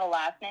I need to have a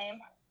last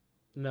name?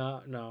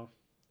 No.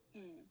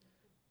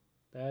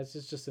 That's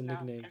just a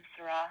nickname. It's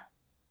Sarah.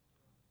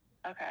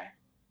 Okay.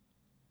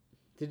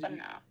 Did but you?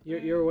 No.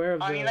 You're aware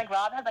of I mean, like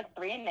Rob has like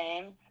 3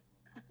 names.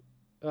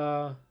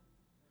 I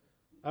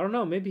don't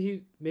know.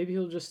 Maybe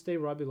he'll just stay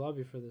Robbie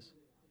Lobby for this.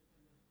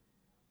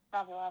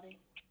 Robbie Lobby.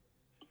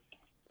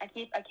 I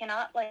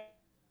cannot like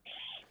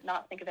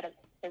not think of it as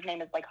his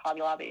name is like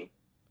Hobby Lobby.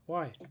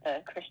 Why?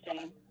 The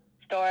Christian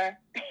store.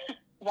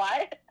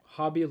 Why?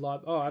 Hobby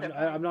Lobby. Oh,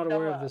 I'm not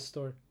aware of this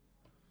store.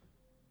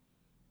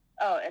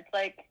 Oh, it's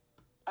like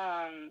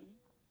kind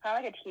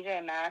of like a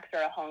TJ Maxx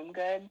or a Home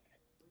Goods.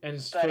 And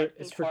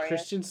it's for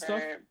Christian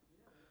stuff.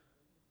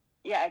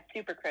 Yeah, it's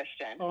super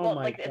Christian. Oh well,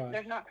 my like God.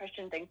 there's not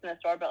Christian things in the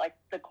store, but like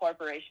the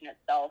corporation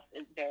itself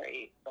is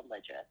very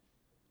religious.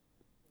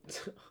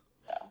 So.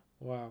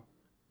 Wow.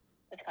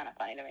 It's kind of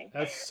funny to me.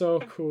 That's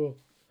so cool.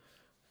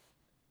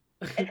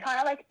 It's kind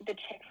of like the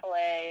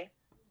Chick-fil-A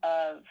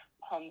of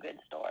home goods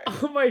stores.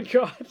 Oh my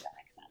God.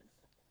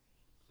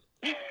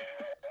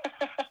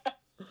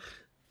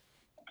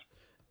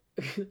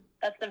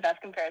 That's the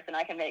best comparison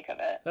I can make of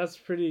it. That's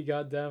pretty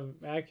goddamn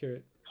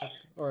accurate,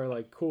 or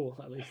like cool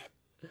at least.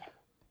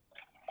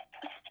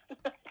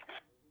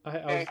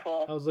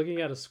 Cool. I was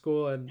looking at a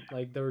school and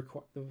like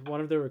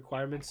one of their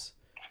requirements,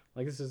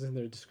 like this is in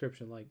their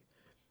description, like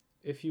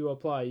if you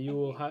apply,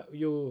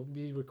 you'll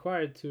be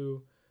required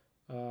to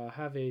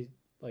have a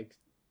like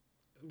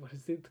what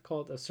is it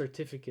called, a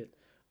certificate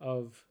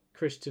of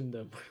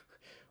Christendom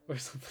or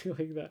something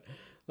like that.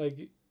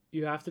 Like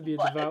you have to be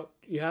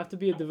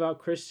a devout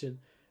Christian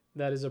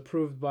that is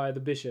approved by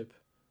the bishop,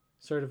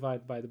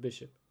 certified by the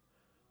bishop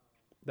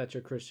that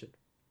you're Christian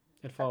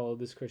and follow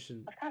this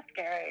Christian That's kind of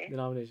scary.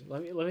 denomination.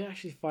 Let me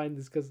actually find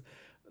this because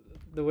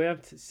the way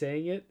I'm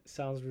saying it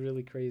sounds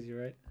really crazy,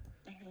 right?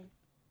 Mm-hmm.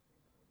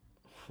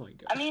 Oh my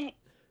God. I mean,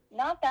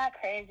 not that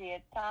crazy.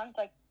 It sounds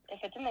like if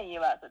it's in the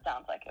U.S., it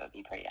sounds like it would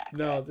be pretty accurate.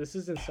 No, this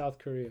is in South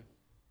Korea.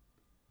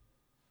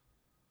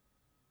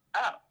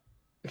 Oh.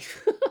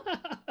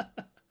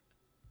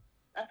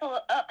 That's a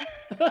little.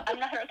 I'm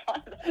not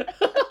responsible.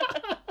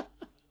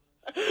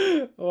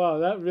 Wow,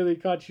 that really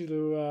caught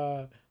you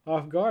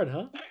off guard,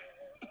 huh?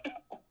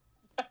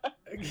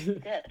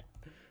 It did.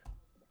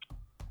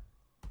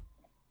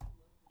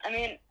 I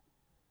mean,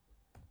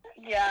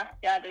 yeah,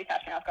 it did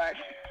catch me off guard.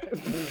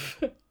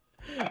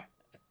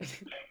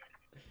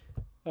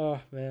 Oh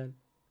man.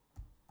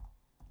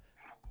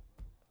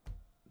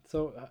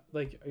 So,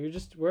 like,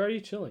 where are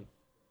you chilling?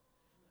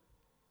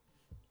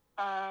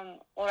 Well,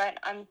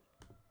 I'm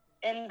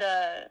in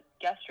the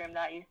guest room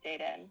that you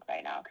stayed in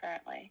right now,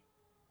 currently.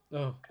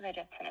 Oh. Because I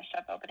just finished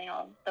up opening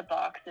all the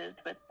boxes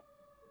with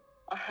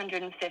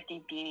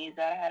 150 beanies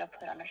that I had to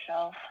put on a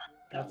shelf.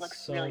 So it looks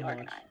so really much.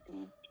 organized.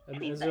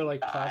 And is there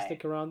like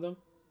plastic around them?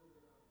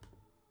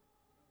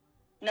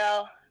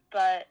 No,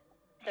 but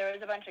there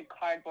was a bunch of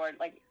cardboard.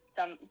 Like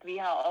we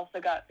also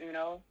got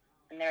Uno,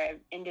 and they're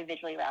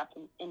individually wrapped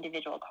in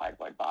individual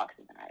cardboard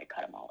boxes, and I had to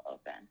cut them all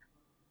open,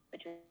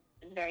 which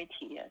is very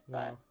tedious.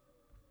 Wow. But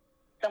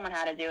someone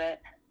had to do it.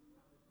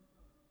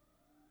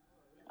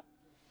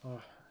 Oh,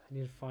 I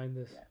need to find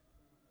this. Yeah.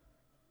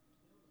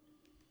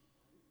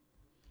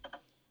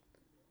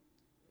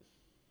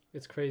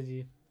 It's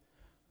crazy.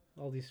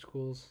 All these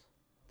schools.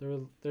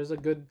 There's a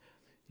good.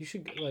 You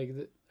should like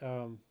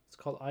it's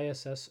called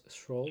ISS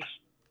Stroll,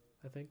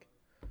 I think.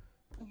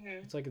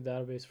 Mm-hmm. It's like a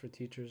database for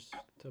teachers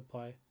to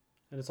apply,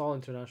 and it's all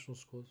international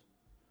schools.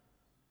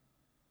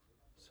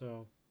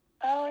 So.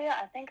 Oh yeah,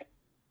 I think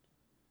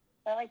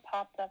that like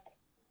popped up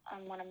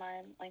on one of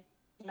my like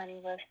many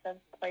lists of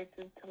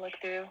places to look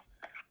through.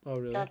 Oh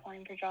really? For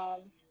applying for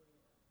jobs.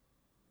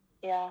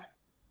 Yeah.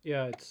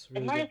 Yeah, it's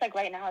really. It's more good. just like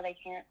right now they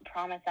can't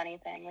promise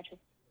anything, which is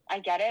I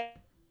get it,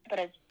 but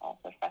it's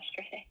also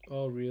frustrating.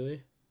 Oh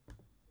really?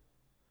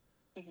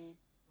 Mhm.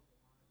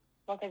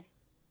 Well, because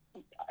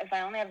if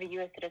I only have a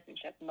U.S.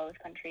 citizenship, most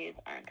countries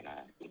aren't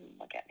gonna even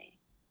look at me,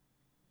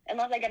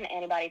 unless I get an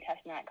antibody test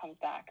and that comes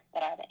back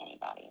that I have an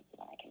antibody, so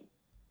then I can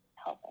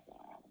help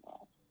everyone around the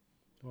world.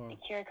 Wow.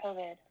 Like cure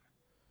COVID.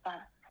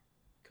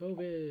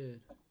 COVID.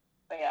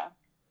 But yeah.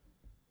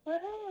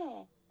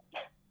 Woohoo!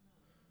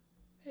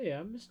 Hey,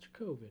 I'm Mr.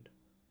 COVID.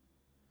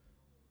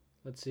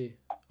 Let's see.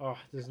 Oh,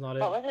 this is not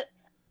it. What was it?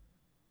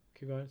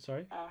 Keep going.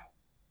 Sorry.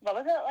 What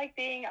was it like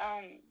being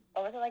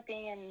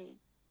in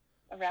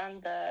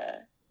around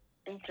the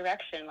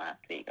insurrection last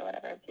week or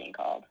whatever it's being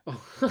called?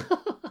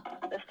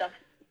 This stuff.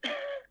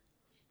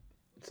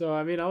 So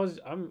I mean, I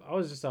was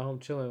just at home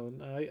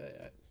chilling.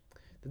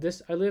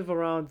 I live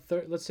around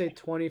let's say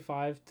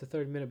 25 to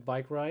 30-minute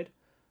bike ride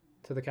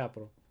to the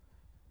Capitol,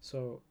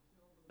 so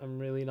I'm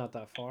really not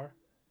that far.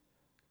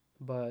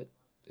 But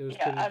it was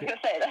I was gonna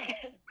say like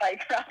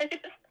bike ride.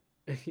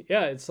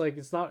 Yeah, it's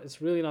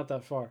really not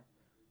that far.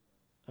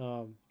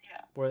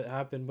 Where it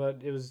happened,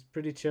 but it was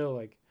pretty chill.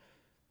 Like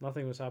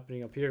nothing was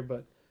happening up here,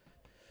 but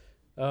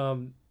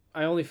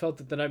I only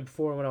felt it the night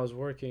before when I was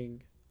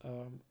working.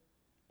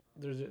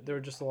 There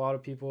were just a lot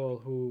of people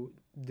who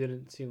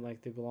didn't seem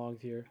like they belonged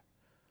here.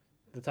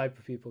 The type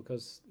of people,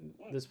 because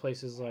this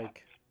place is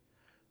like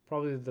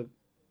probably the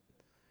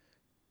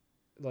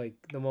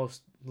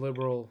most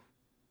liberal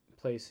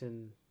place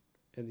in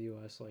the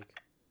U.S. like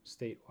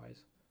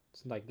state-wise.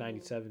 It's like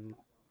 97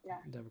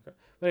 Democrat.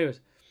 But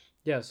anyways,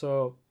 yeah.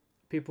 So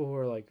people who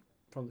are like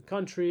from the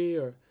country,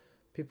 or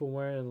people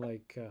wearing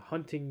like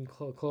hunting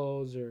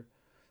clothes, or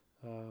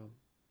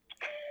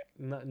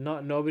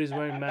nobody's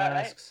wearing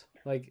masks.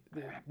 Like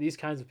these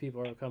kinds of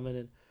people are coming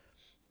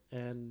in,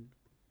 and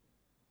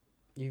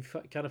you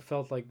kind of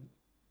felt like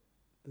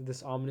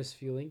this ominous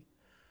feeling.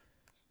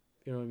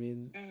 You know what I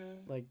mean?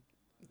 Mm-hmm. Like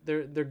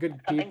they're good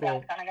Something people.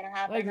 bad's kind of gonna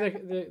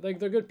happen. Like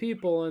they're good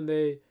people, and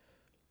they,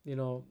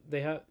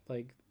 they have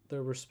like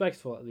they're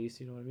respectful at least.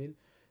 You know what I mean?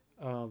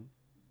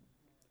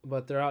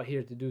 But they're out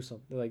here to do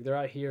something. Like they're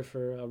out here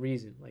for a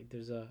reason. Like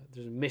there's a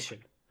mission.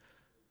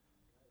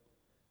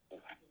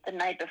 The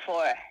night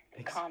before,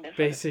 the calm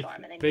before the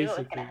storm, and they knew it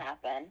was gonna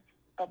happen,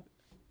 but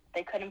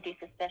they couldn't be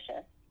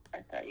suspicious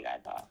or throw you guys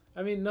off.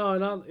 I mean, no,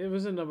 not. It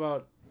wasn't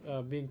about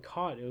being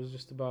caught. It was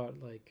just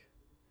about like.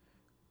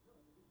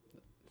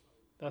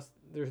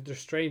 They're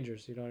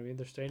strangers. You know what I mean?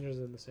 They're strangers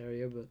in this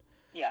area, but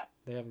yeah,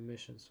 they have a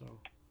mission. So.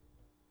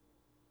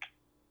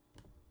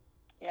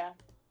 Yeah.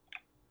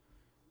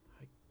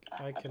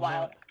 I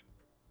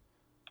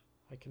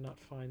cannot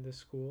find this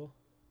school,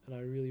 and I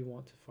really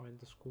want to find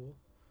the school.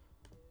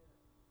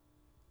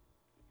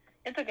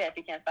 It's okay if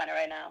you can't find it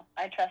right now.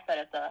 I trust that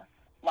it's a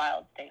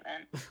wild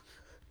statement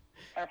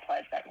or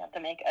pledge that you have to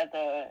make as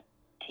a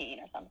teen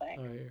or something.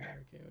 Oh, okay,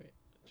 wait.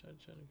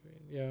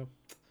 Yeah,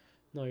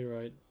 no, you're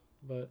right,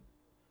 but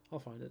I'll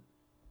find it.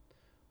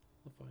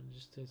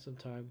 Just take some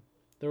time.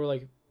 There were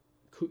like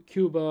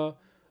Cuba,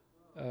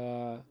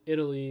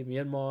 Italy,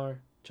 Myanmar,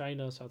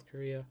 China, South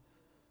Korea,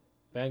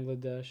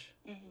 Bangladesh.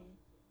 Mm-hmm.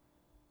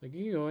 Like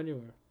you can go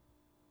anywhere.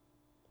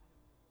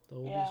 The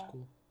whole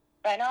school.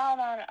 Right now,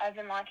 I've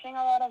been watching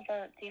a lot of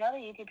do you know the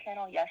YouTube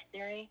channel Yes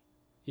Theory?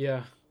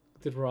 Yeah.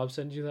 Did Rob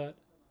send you that?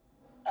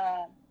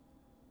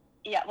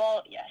 Yeah,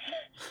 well, yes.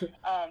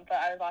 But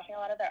I was watching a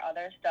lot of their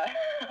other stuff.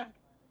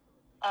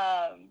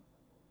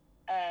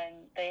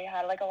 And they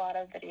had like a lot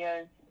of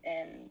videos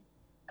in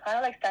kind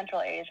of like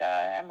Central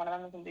Asia, and one of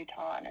them was in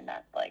Bhutan, and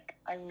that's like,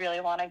 I really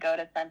want to go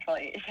to Central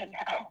Asia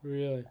now.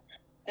 Really?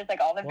 Just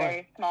like all the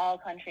very small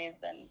countries,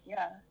 and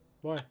yeah.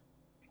 Why?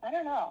 I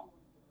don't know.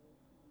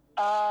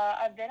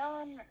 I've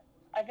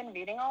been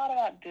reading a lot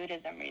about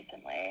Buddhism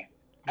recently,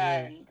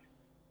 and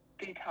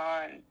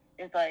Bhutan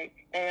is like,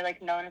 they're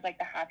like known as like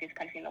the happiest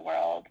country in the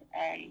world,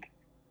 and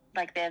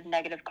like they have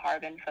negative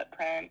carbon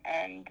footprint,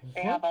 and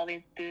they have all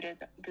these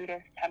Buddhist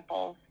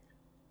temples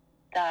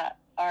that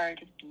are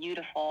just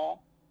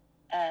beautiful,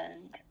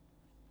 and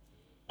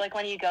like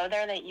when you go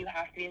there, that you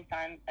have to be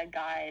assigned a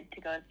guide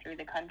to go through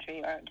the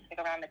country or just like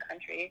around the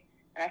country,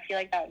 and I feel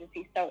like that would just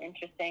be so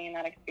interesting, and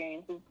that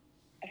experience is,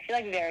 I feel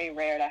like, very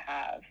rare to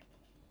have.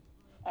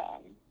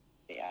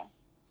 Yeah.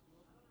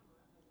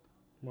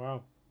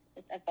 Wow.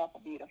 It's also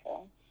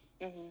beautiful.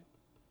 Mm-hmm.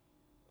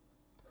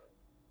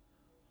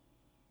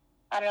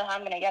 I don't know how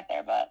I'm going to get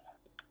there, but...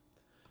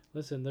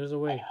 Listen, there's a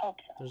way. I hope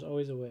so. There's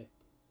always a way.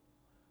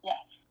 Yes.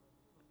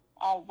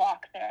 I'll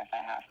walk there if I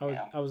have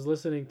to. I was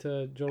listening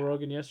to Joe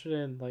Rogan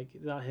yesterday, and, like,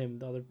 not him,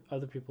 the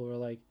other people were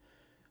like,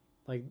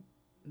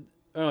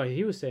 oh,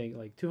 he was saying,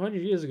 like,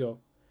 200 years ago,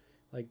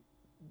 like,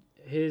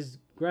 his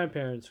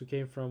grandparents who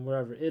came from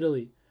wherever,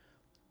 Italy,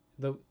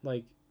 they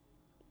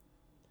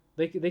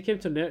came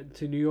to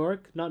New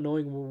York not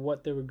knowing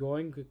what they were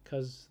going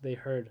because they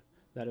heard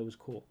that it was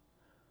cool.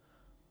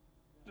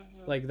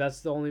 Mm-hmm. Like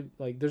that's the only,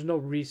 like, there's no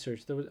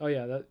research. There was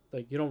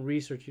you don't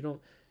research, you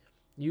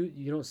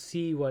don't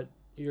see what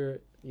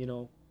you're,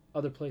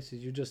 other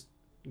places, you just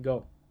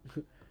go.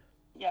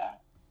 Yeah.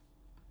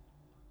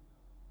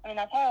 I mean,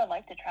 that's how I would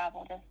like to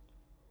travel, just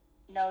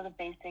know the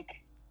basic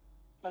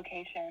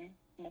location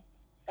and just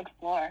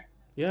explore.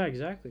 Yeah,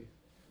 exactly.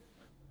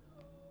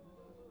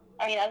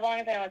 I mean, as long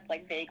as I know it's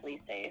like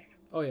vaguely safe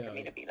for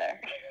me to be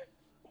there.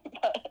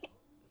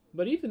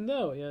 But even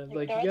though,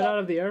 like you get out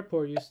of the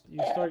airport, you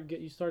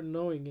start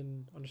knowing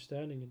and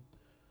understanding and.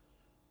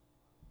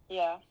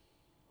 Yeah.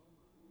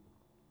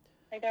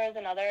 Like there was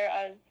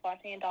I was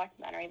watching a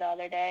documentary the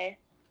other day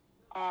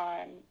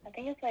on, I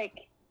think it's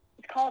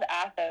called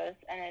Athos,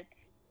 and it's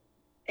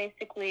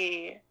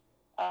basically,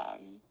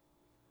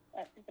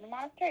 is it a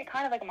monastery?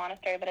 Kind of like a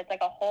monastery, but it's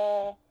like a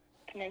whole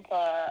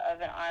peninsula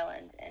of an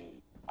island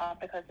off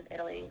the coast of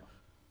Italy,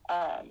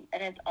 and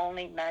it's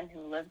only men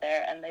who live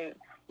there, and they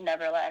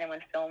never let anyone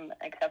film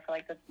except for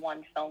like this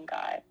one film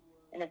guy,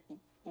 and it's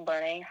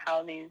learning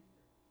how these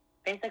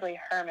basically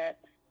hermits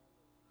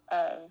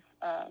of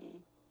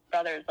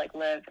brothers like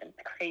live, and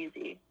it's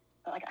crazy.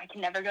 But like I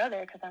can never go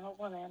there because I'm a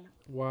woman.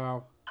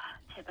 Wow.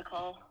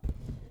 Typical.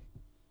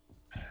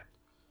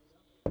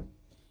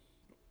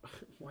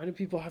 Why do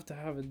people have to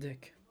have a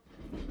dick?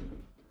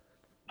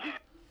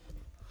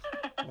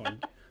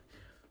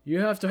 You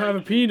have to have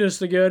a penis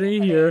to get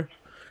in here.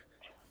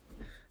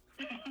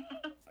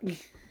 Well,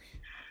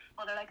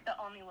 they're like, the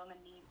only woman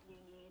you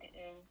need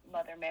is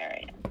Mother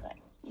Mary. It's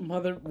like,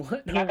 Mother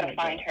what? You're not going to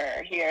find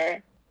her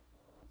here.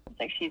 It's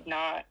like she's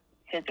not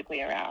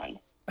physically around.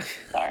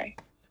 Sorry.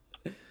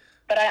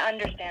 But I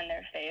understand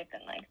their faith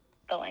and like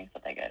the lengths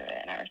that they go to it,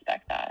 and I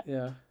respect that.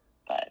 Yeah.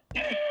 But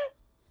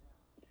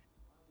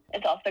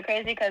it's also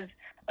crazy because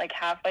like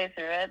halfway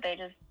through it, they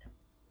just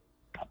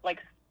like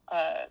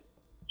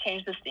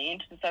change the scene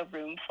to just a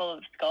room full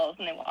of skulls,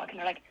 and they walk and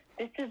they're like,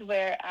 this is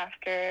where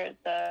after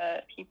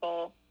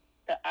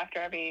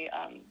every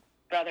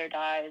brother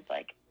dies,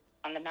 like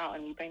on the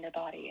mountain, we bring their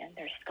body, and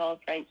their skull's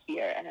right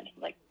here, and it's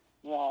like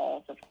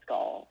walls of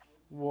skulls.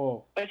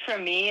 Whoa. Which for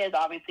me is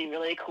obviously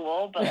really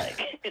cool, but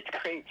like it's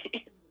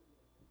crazy.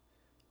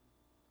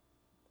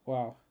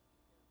 Wow.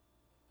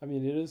 I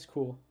mean, it is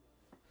cool.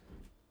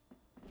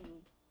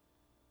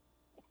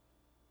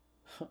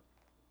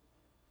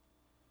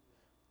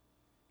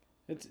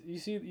 It's you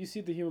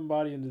see the human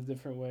body in a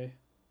different way.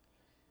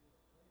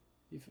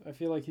 I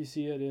feel like you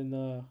see it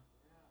in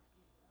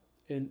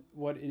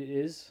what it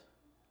is,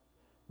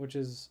 which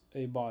is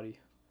a body.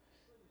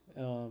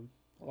 A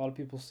lot of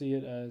people see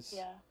it as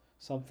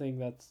something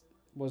that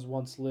was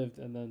once lived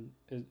and then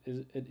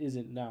it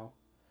isn't now,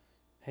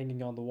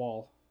 hanging on the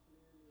wall.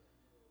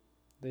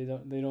 They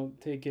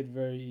don't take it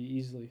very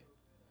easily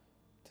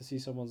to see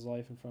someone's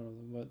life in front of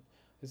them, but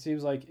it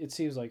seems like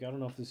I don't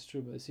know if this is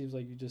true, but it seems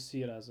like you just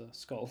see it as a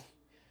skull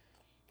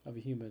of a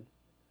human.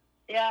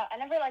 Yeah, I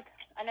never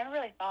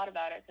really thought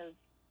about it because,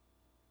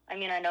 I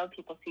mean, I know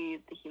people see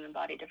the human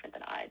body different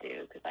than I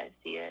do because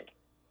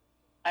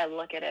I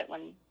look at it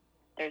when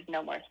there's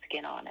no more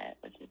skin on it,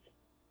 which is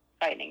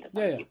frightening to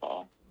some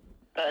people.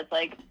 But it's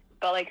like,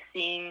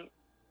 seeing,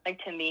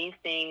 like, to me,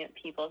 seeing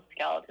people's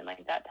skeleton,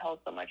 like, that tells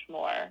so much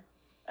more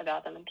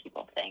about them than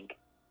people think.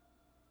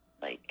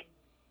 Like,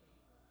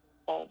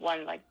 well,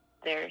 one, like,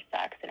 their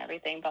sex and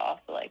everything, but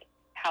also, like,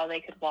 how they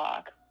could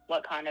walk,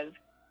 what kind of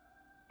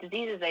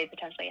diseases they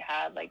potentially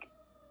had, like,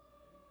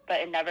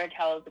 but it never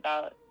tells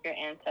about your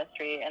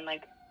ancestry, and,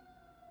 like,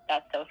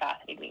 that's so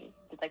fascinating.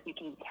 It's like you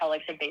can tell,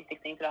 like, the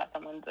basic things about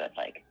someone, but,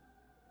 like,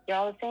 you're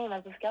all the same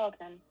as a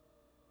skeleton.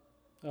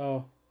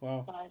 Oh,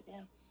 wow. But,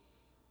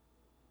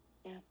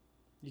 yeah.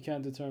 You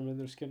can't determine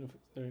their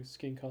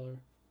skin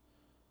color.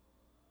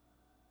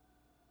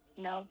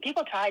 No,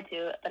 people try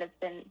to, but it's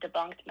been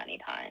debunked many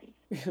times.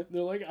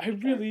 They're like, I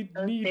really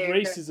need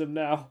racism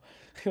now.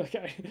 Like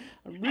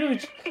I'm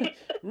really,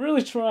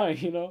 really trying,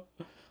 you know.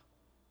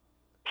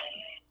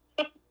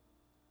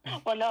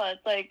 Well, no,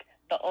 it's like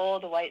the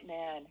old white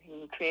man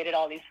who created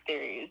all these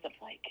theories of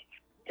like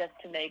just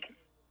to make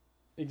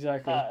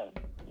exactly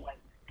like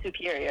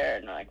superior,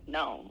 and they're like,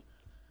 no.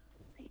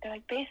 They're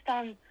like, based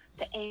on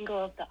the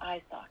angle of the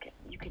eye socket,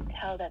 you can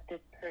tell that this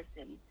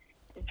person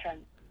is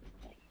from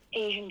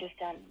Asian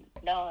descent.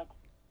 No,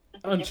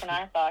 it's a different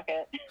eye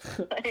socket.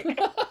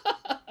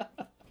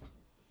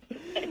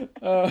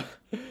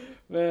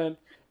 Man.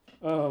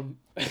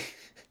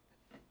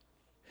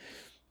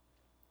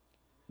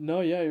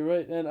 No, yeah, you're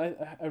right. And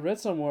I read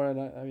somewhere, and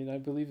I mean, I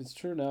believe it's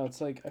true now.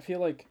 It's like, I feel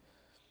like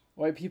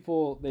white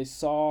people, they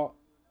saw,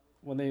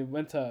 when they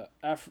went to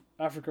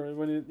Africa,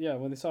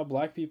 when they saw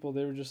black people,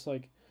 they were just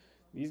like,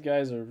 these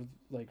guys are,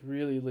 like,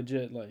 really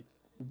legit. Like,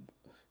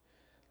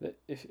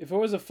 if it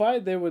was a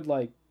fight, they would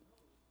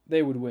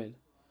win.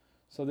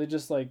 So they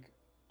just, like,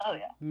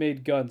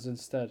 made guns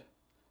instead,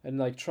 and,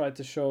 like, tried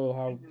to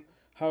show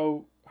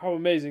how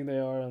amazing they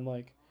are, and,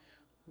 like,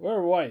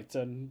 we're white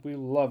and we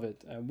love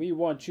it and we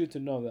want you to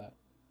know that,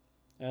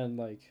 and,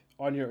 like,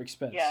 on your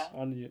expense,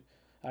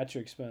 at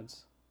your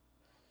expense.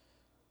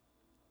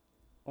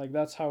 Like,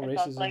 that's how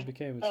racism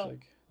became. It's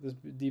like this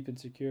deep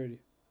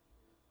insecurity.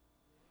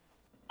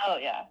 Oh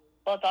yeah.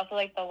 Well, it's also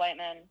like the white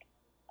men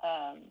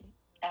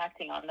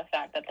acting on the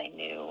fact that they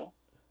knew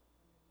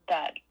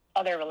that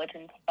other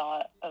religions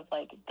thought of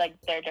like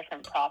their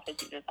different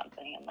prophecies or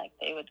something, and like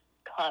they would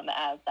come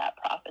as that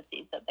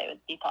prophecy, so they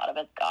would be thought of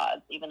as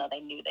gods, even though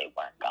they knew they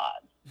weren't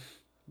gods.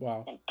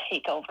 Wow. And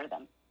take over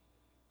them.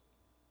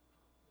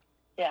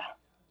 Yeah.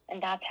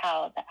 And that's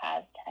how the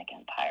Aztec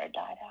Empire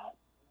died out.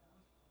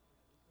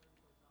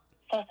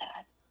 So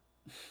sad.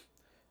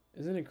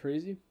 Isn't it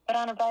crazy? But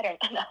on a brighter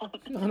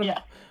note.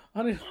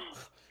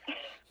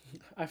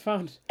 I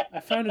found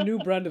a new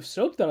brand of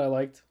soap that I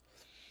liked.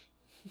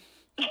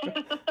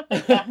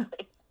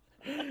 Exactly.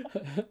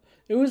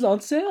 It was on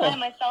sale. I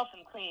myself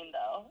am clean,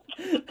 though.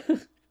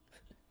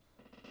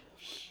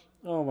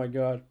 Oh my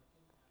god.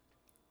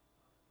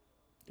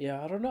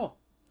 Yeah, I don't know.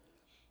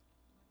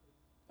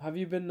 Have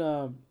you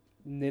been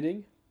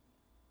knitting?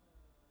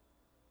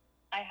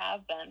 I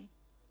have been.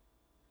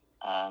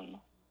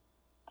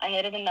 I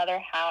knitted another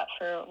hat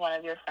for one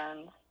of your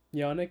friends.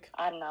 Yannick?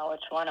 I don't know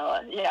which one it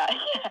was. Yeah.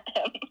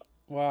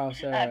 Wow,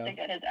 Sarah. I have to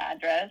get his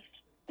address.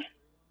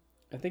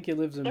 I think he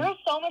lives in... There was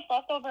so much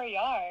leftover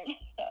yarn.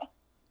 So.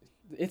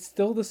 It's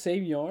still the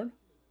same yarn?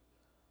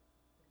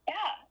 Yeah.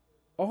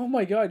 Oh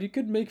my god, you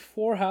could make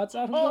 4 hats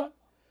out of that?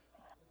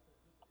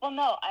 Well,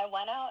 no, I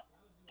went out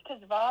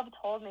because Rob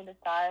told me the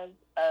size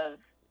of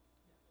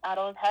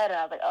Adel's head, and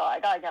I was like, oh, I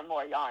gotta get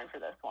more yarn for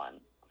this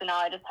one. So now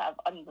I just have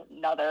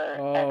another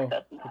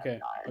excess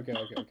yarn. Okay.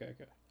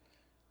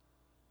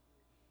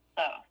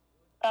 So,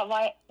 but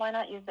why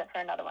not use it for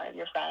another one of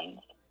your friends?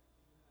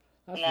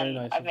 That's and then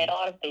very nice. I've made a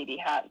lot of baby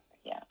hats.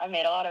 Yeah, I've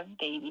made a lot of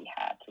baby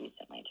hats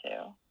recently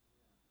too.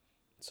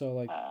 So,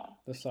 like,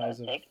 the size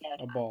of a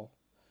ball.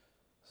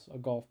 A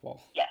golf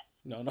ball. Yes.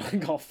 No, not a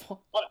golf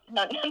ball. Well,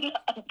 not a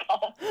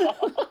golf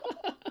ball.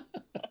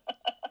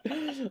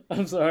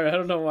 I'm sorry, I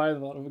don't know why I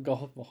thought of a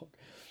golf ball.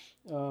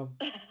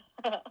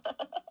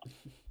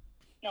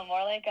 No,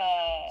 more like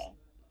a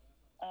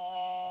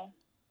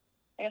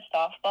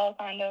softball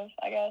kind of,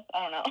 I guess.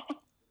 I don't know.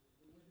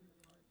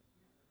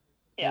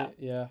 Yeah.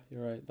 Yeah,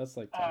 you're right. That's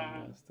like 10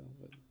 miles still,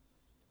 but.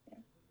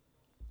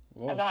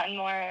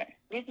 Whoa.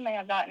 Recently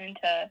I've gotten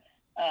into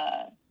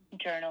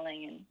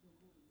journaling and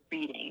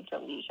reading for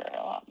leisure a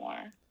lot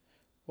more.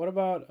 What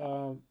about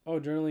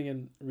journaling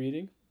and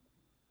reading?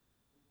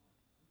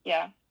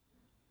 Yeah.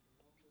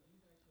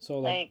 So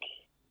Leslie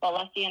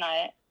Ari and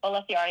I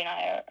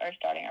are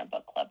starting our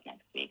book club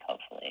next week,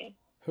 hopefully.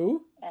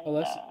 Who? And,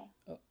 Leslie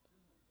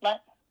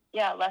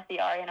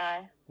Ari and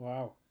I.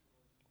 Wow.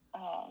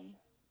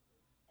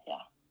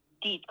 Yeah.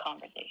 Deep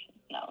conversations.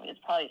 No, it's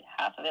probably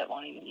half of it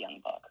won't even be on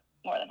the book.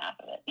 More than half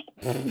of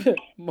it.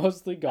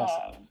 Mostly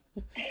gossip.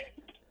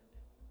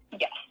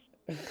 Yeah.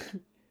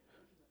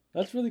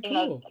 That's really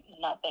cool.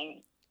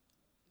 Nothing.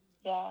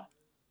 Yeah.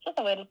 Just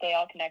a way to stay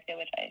all connected,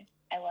 which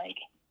I like.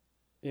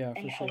 Yeah,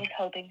 for sure. I was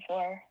hoping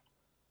for.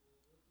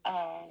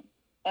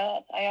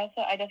 But I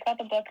just got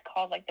the book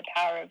called like The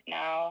Power of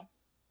Now,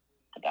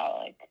 about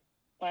like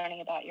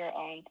learning about your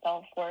own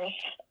self-worth.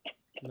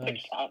 Nice.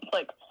 Which sounds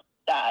like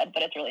sad,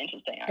 but it's really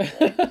interesting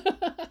actually.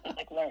 It's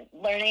like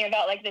learning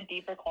about like the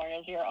deeper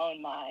corners of your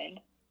own mind.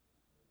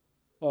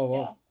 Oh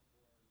wow.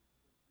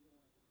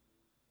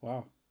 Yeah.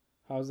 Wow.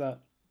 How's that?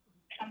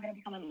 I'm gonna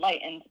become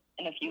enlightened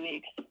in a few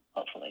weeks,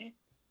 hopefully.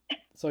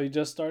 So you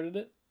just started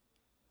it?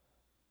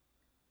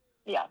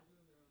 Yeah.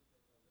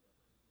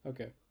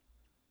 Okay.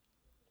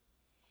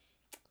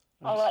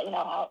 I'll let you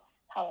know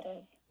how it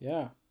is.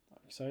 Yeah,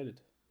 I'm excited.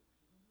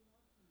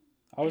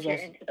 I was also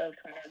into those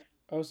kind of.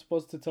 I was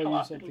supposed to tell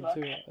you something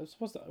too. I was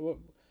supposed to. What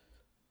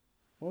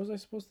was I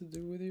supposed to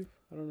do with you?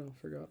 I don't know.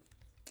 Forgot.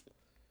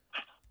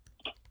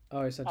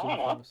 Oh, I sent you the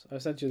photos. I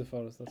sent you the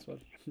photos. That's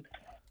what.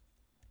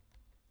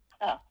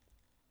 Oh.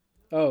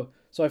 Oh,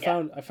 so I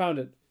found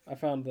it. I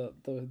found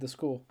the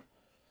school.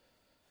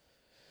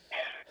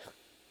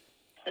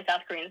 The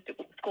South Korean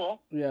school.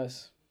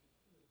 Yes.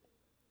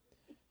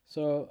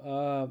 So.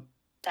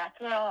 That's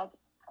where I'll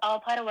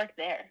apply to work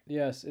there.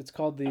 Yes, it's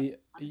called the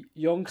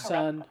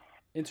Yongsan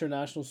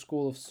International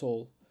School of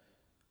Seoul.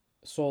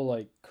 Seoul,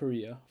 like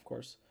Korea, of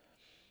course.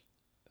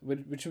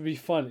 Which would be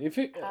fun. If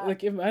it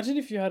like, imagine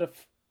if you had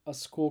a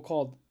school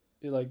called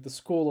like the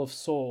School of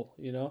Seoul,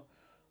 you know,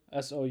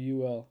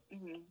 SOUL.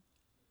 Mm-hmm.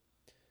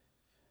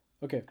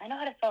 Okay. I know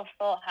how to spell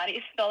Seoul. How do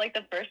you spell like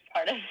the first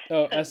part of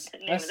the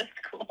name of the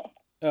school?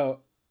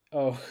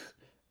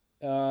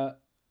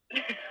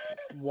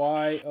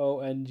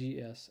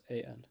 YONGSAN.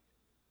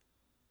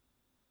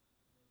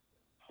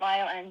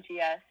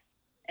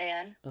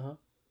 YONGSAN. Uh-huh. Oh,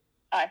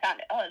 I found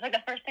it. Oh, it's like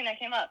the first thing that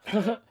came up.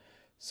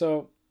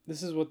 So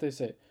this is what they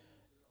say.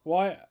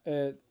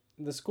 The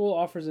school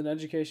offers an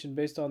education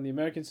based on the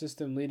American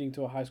system leading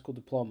to a high school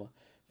diploma.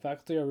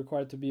 Faculty are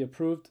required to be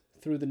approved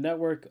through the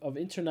network of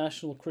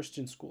international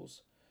Christian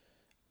schools,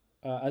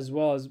 as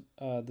well as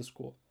the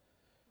school.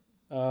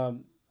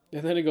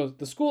 And then it goes,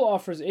 the school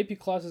offers AP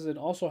classes and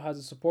also has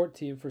a support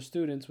team for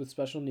students with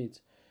special needs.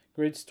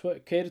 Grades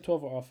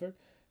K-12 are offered.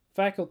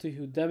 Faculty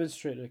who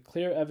demonstrate a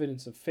clear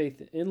evidence of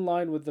faith in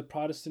line with the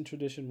Protestant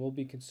tradition will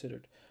be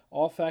considered.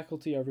 All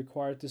faculty are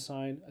required to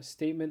sign a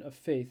statement of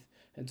faith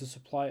and to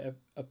supply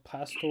a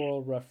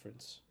pastoral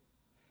reference.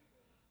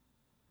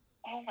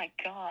 Oh my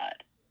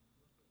God.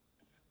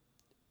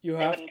 They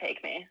wouldn't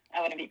take me. I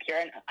wouldn't be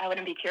pure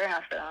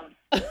enough for them.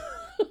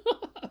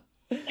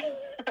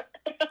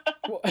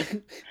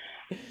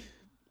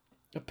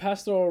 A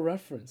pastoral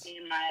reference.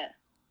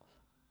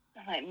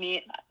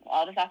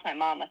 I'll just ask my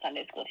mom, a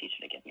Sunday school teacher,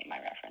 to give me my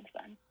reference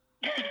then.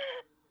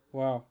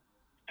 Wow.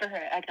 For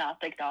her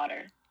agnostic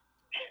daughter.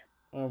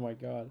 Oh my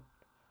God.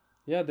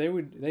 Yeah, they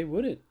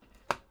wouldn't.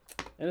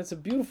 And it's a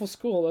beautiful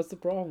school. That's the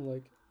problem.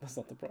 Like, that's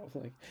not the problem.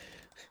 Like,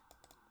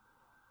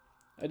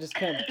 I just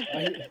can't.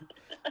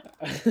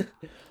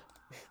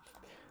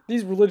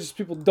 These religious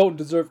people don't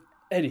deserve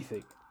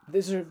anything. They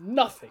deserve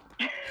nothing.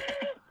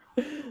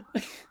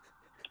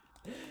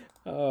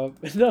 No,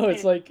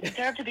 it's like they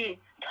deserve to be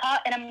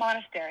taught in a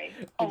monastery.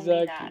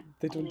 Exactly.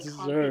 They don't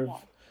deserve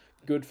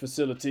good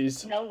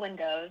facilities. No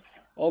windows.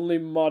 Only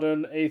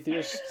modern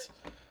atheist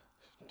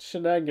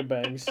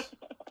shenanigans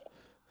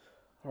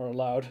are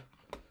allowed.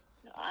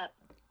 No,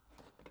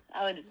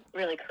 I would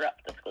really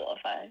corrupt the school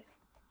if I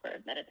were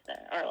admitted to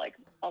there or like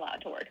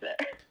allowed to work there.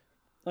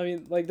 I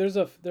mean, like there's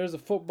a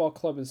football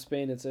club in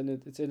Spain. It's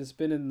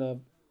been in the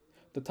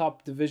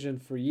top division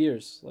for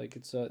years. Like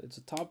it's a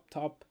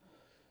top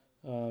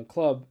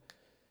club.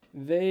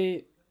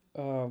 They're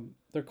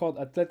called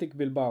Athletic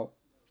Bilbao,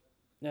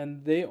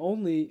 and they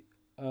only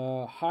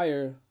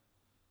hire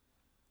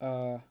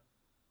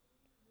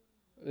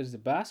is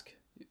it Basque?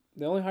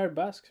 They only hire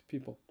Basque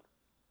people.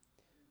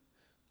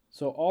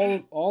 So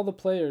all the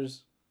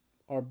players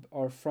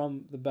are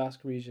from the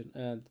Basque region,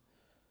 and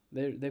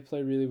they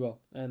play really well,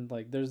 and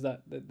like there's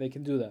that they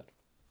can do that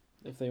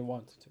if they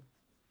want to.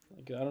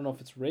 Like I don't know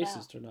if it's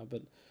racist or not,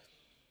 but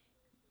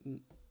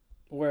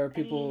where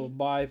people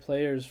buy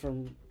players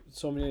from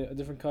so many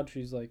different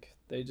countries, like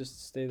they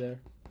just stay there.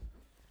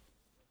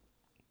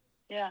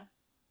 Yeah,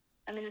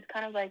 I mean, it's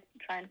kind of like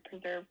trying to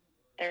preserve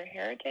their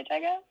heritage, I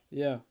guess.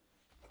 Yeah.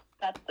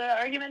 That's the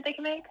argument they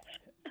can make.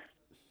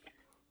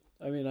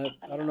 I mean,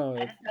 I don't know.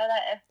 I just know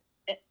that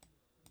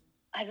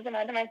I just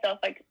imagine myself,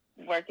 like,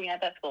 working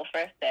at that school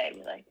first day,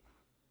 be like,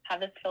 have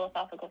this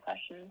philosophical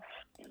question,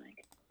 and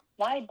like,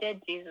 why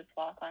did Jesus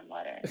walk on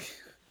water?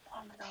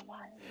 Oh my God,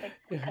 why? Like,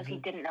 because he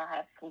didn't know how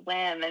to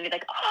swim, and be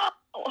like, oh,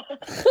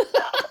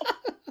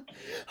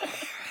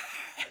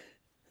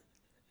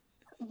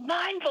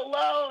 mind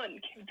blown.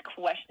 Kids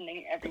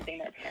questioning everything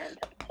their parents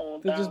have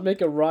told them. They just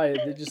make a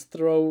riot. They just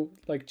throw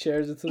like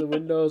chairs into the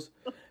windows.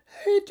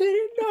 He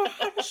didn't know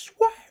how to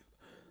swim.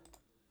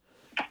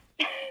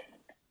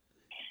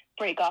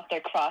 Break off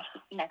their cross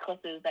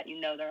necklaces that you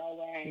know they're all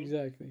wearing.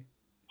 Exactly.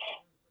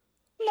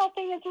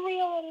 Nothing is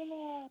real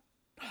anymore.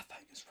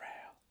 Nothing is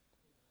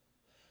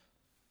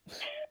real.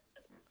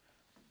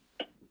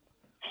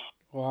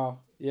 Wow.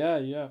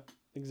 Yeah.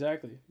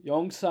 Exactly.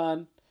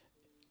 Yongsan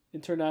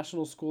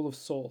International School of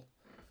Seoul.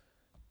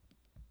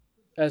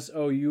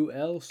 SOUL. Are you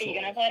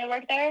gonna apply to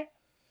work there?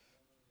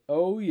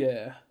 Oh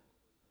yeah.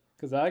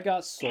 Cause I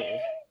got soul.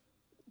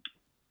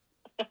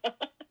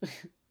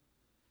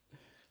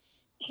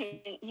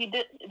 You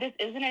did. This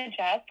isn't a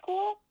jazz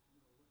school.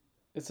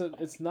 It's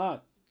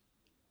not.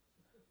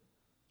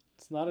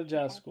 It's not a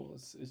jazz school.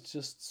 It's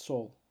just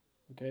soul.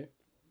 Okay.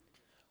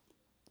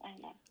 I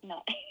know.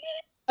 No.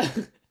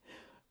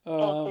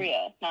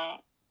 Korea.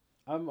 No.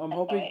 I'm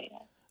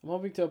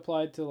hoping to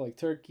apply to like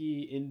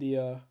Turkey,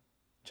 India,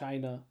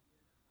 China,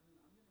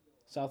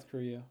 South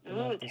Korea.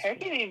 Ooh,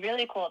 Turkey would be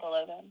really cool to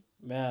live in.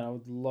 Man, I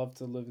would love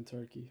to live in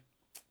Turkey.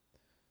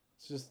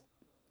 It's just,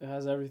 it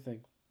has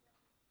everything.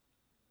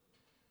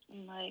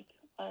 Like,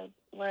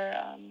 where,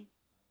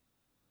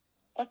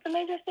 what's the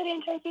major city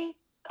in Turkey?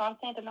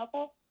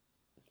 Constantinople?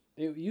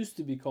 It used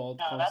to be called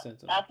No,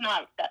 Constantinople. that's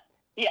not,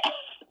 yeah,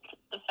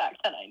 the fact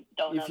that I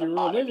don't know. If you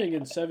were living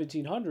in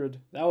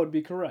 1700, that would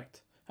be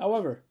correct.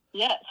 However,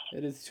 yes,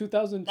 it is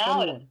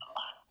 2021,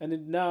 and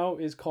it now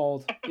is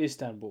called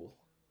Istanbul.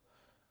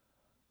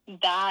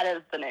 That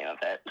is the name of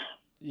it.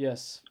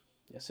 Yes,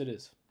 it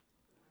is.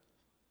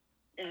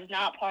 It is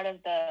not part of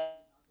the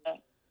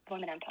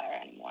Roman Empire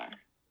anymore.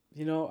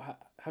 You know,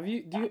 do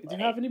you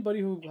have anybody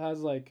who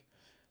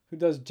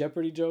does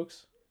Jeopardy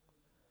jokes?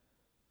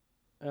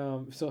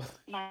 So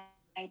my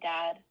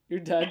dad. Your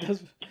dad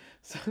does.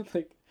 So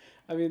like,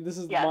 I mean, this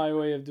is my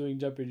way of doing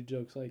Jeopardy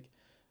jokes. Like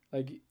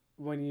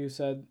when you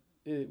said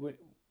it,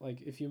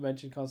 like if you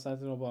mentioned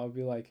Constantinople, I would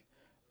be like,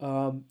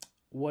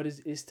 what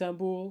is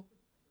Istanbul?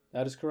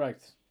 That is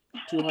correct.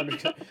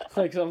 200,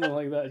 like something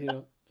like that, you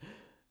know.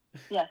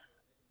 Yes.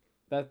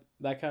 That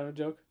kind of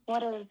joke.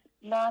 What is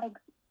not?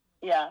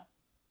 Yeah.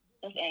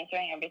 Just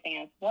answering everything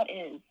as what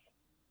is.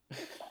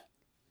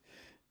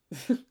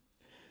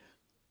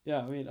 Yeah,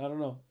 I mean, I don't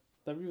know.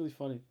 That'd be really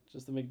funny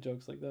just to make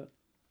jokes like that.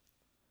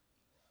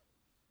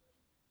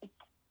 It's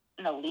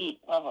an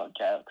elite level of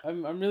joke.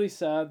 I'm really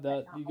sad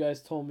that you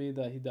guys told me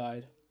that he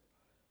died.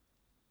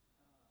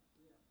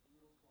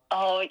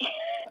 Oh, yeah.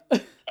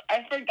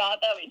 I forgot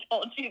that we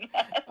told you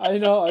that. I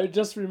know. I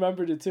just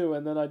remembered it too,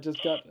 and then I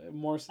just got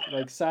more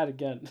sad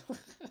again.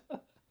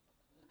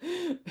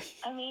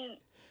 I mean,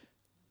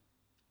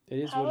 it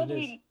is how what would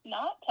it is. we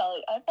not tell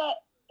you? I thought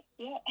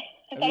it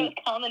was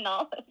common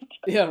knowledge.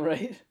 Yeah,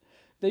 right.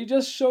 They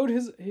just showed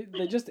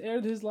they just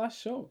aired his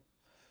last show.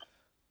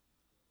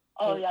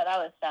 Oh yeah, that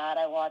was sad.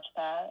 I watched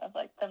that of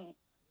like the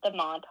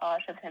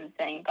montage of him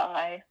saying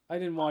bye. I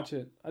didn't watch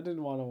it. I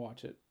didn't want to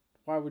watch it.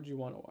 Why would you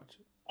want to watch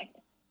it?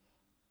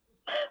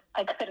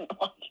 I couldn't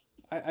watch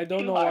it. I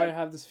don't know why I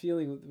have this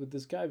feeling with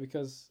this guy,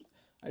 because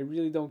I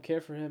really don't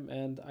care for him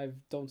and I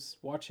don't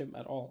watch him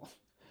at all.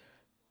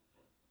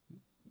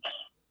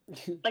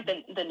 Like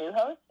the new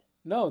host?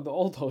 No, the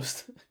old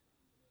host.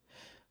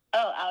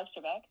 Oh, Alex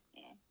Trebek?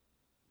 Yeah.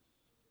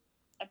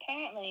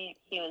 Apparently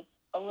he was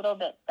a little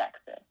bit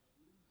sexist.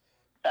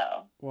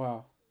 So.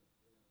 Wow.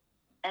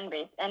 And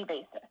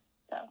racist.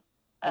 So.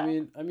 I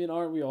mean,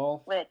 aren't we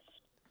all? Which.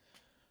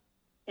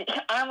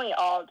 Aren't we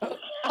all just...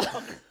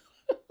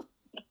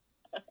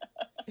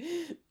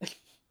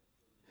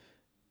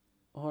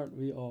 Aren't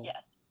we all?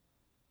 Yes.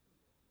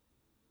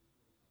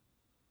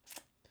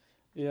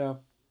 Yeah.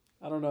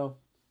 I don't know.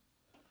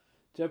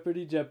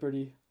 Jeopardy.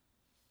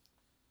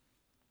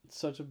 It's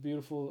such a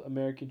beautiful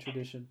American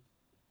tradition.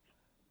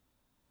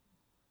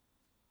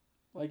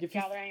 Like if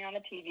gathering on the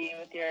TV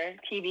with your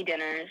TV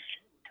dinners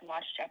to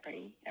watch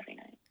Jeopardy every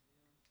night.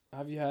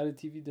 Have you had a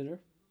TV dinner?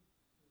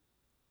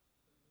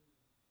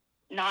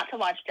 Not to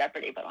watch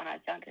Jeopardy, but when I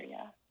was younger,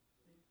 yeah.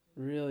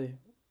 Really?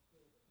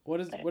 What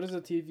does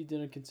a TV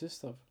dinner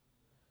consist of?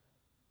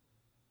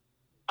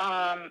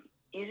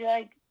 Usually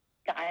like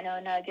dino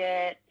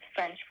nuggets,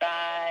 French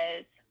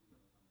fries,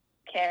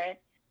 carrots,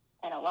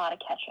 and a lot of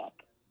ketchup.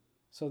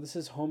 So this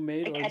is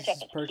homemade or this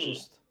is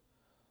purchased?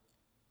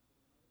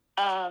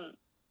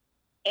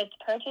 It's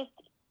purchased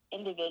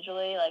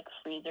individually, like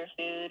freezer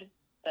food,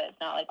 but it's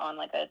not like on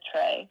like a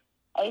tray.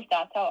 At least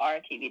that's how our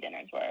TV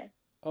dinners were.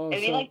 Oh,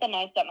 It'd be like the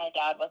nights that my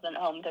dad wasn't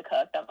home to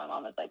cook, that my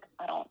mom was like,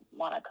 I don't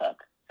want to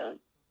cook, So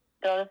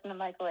throw this in the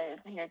microwave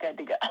and you're good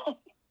to go.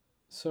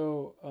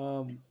 So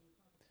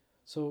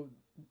so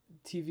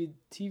TV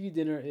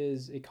dinner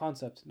is a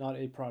concept, not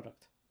a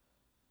product.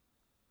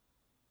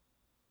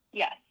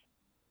 Yes.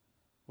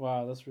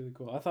 Wow, that's really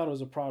cool. I thought it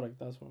was a product.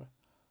 That's why.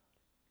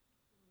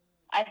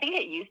 I think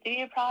it used to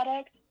be a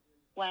product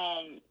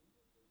when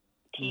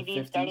In the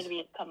TV started 50s?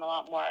 to become a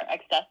lot more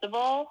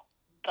accessible,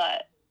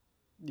 but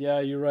Yeah,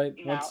 you're right.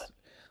 now Once,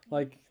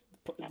 like,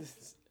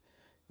 this,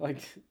 like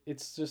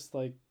it's just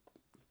like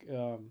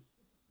um,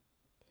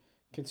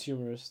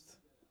 consumerist.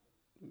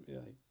 Yeah,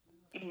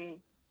 mm-hmm.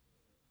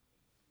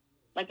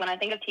 Like when I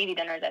think of TV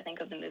dinners, I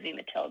think of the movie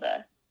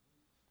Matilda.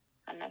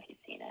 I don't know if you've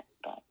seen it,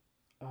 but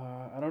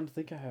I don't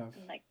think I have.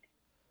 like,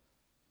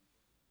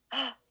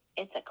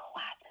 it's a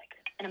classic,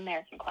 an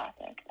American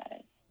classic. That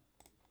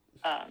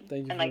is.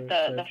 Thank you And like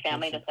for the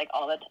family clarification. just like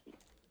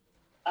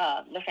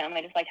the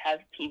family just like has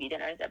TV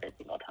dinners every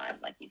single time,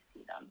 like you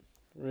see them.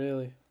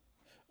 Really?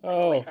 Like,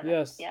 away Oh from it.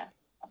 yes. Yeah.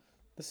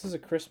 This is a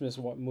Christmas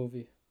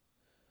movie.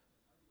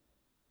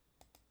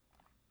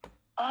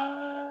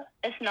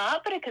 It's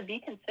not, but it could be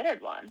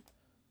considered one.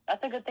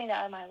 That's a good thing to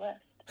add on my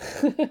list.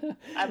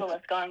 I have a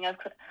list going of.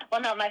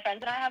 Well, no, my friends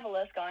and I have a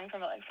list going for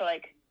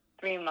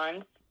 3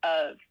 months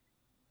of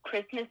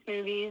Christmas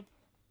movies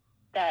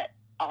that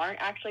aren't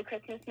actually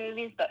Christmas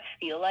movies but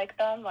feel like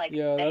them, like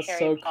Yeah, the that's Harry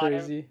so Potter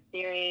crazy.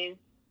 series,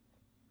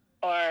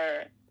 or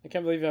I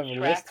can't believe you have a Shrek.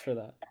 list for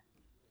that.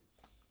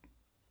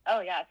 Oh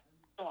yeah, it's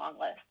a long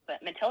list,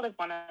 but Matilda's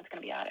one that's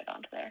going to be added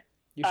onto there.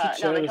 You should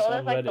share this Matilda's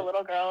on like the Reddit.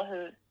 little girl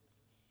who.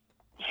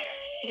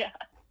 Yeah.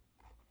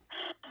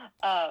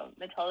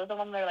 Matilda's the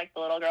one where like the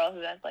little girl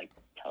who has like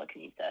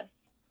telekinesis.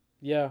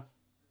 Yeah.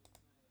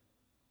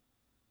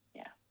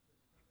 Yeah.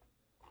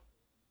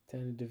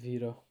 Danny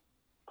DeVito.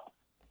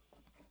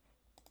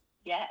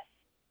 Yes.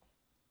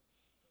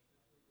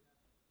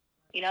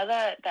 You know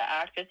the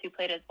actress who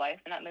played his wife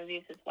in that movie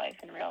is his wife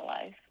in real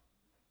life.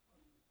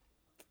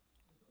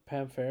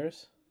 Pam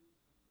Ferris.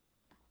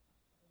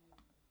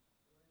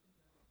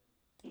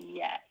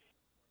 Yes.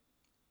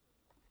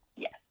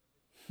 Yes.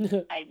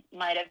 I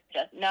might have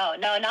just no,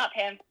 not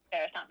Pam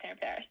Ferris, not Pam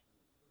Ferris.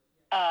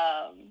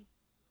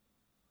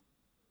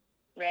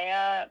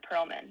 Rhea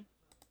Perlman.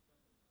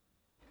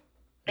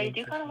 They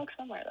do kind of look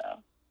similar though.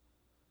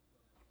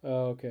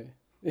 Oh, okay.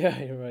 Yeah,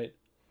 you're right.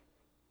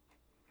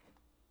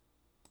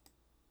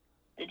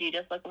 Did you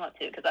just look them up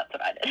too? Because that's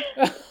what I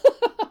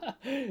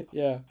did.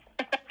 Yeah.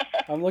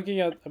 I'm looking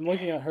at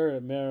her,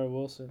 Mara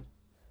Wilson.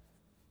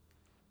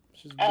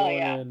 She's born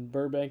in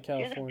Burbank, She's a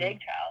California. big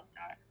child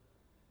star.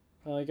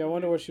 Like, I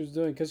wonder what she was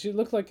doing, cause she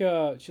looked like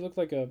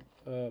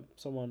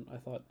someone I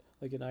thought,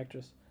 like an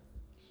actress.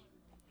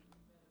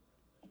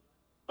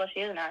 Well,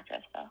 she is an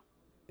actress though.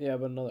 Yeah,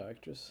 but another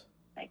actress.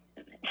 Like,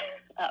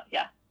 oh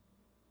yeah.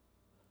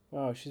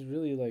 Wow, she's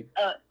really like.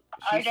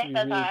 RJ used to be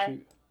says really hi.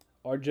 cute.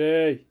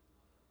 RJ.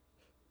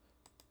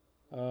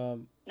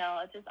 No,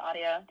 it's just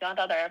audio. Do you want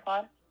the other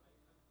AirPod?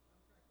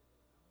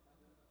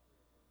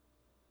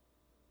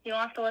 He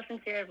wants to listen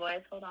to your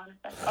voice. Hold on a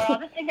second. Or I'll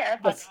just take your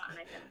AirPods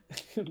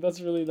out. That's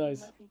really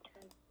nice.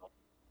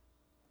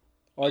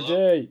 Hello?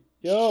 RJ,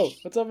 yo,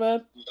 what's up,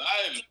 man?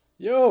 Live.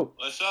 Yo,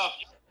 What's up?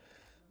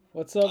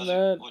 what's up,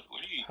 man? What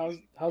are you?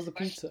 How's the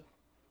pizza?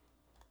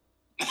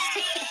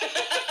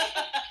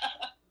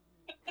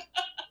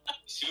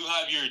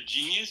 Suhaib, you're a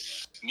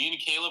genius. Me and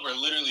Caleb are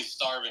literally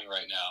starving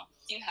right now.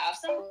 Do you have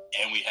some?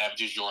 And we have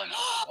DiGiorno.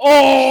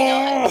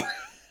 Oh!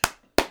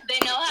 They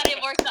know how to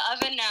work the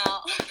oven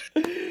now.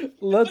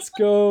 Let's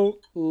go.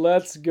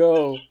 Let's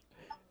go.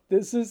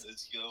 This is,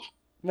 Let's go.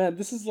 man,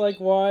 this is like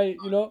why,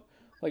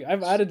 like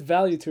I've added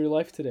value to your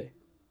life today.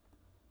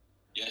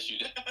 Yes, you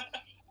did.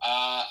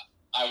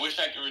 I wish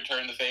I could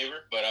return the favor,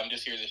 but I'm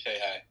just here to say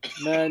hi.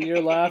 Man, your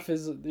laugh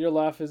is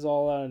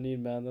all I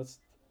need, man.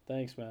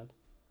 Thanks, man.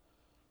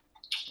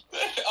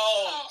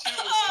 Oh, two.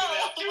 Look at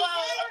that. Two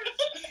wow. words.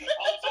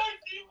 I'll talk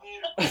to you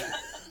later.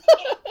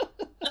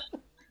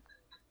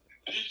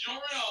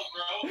 DiGiorno,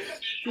 bro.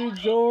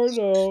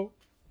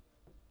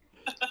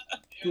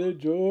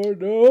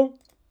 DiGiorno.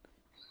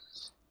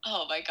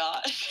 Oh my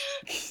gosh.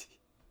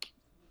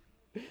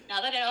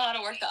 Now that I know how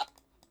to work the oven.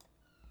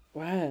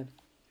 Man.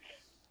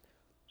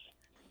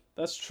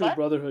 That's true What?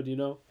 brotherhood,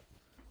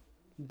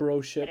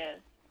 Broship. It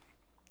is.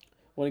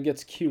 When it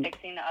gets cute.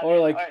 Fixing the oven. Or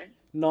like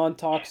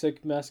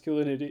non-toxic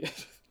masculinity.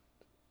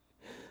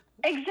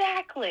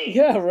 Exactly.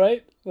 Yeah,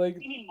 right? Like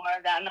We need more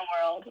of that in the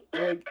world.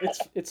 like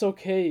it's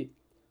okay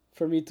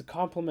for me to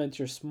compliment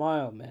your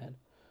smile, man.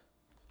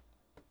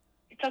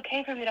 It's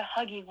okay for me to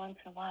hug you once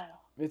in a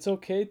while. It's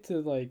okay to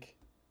like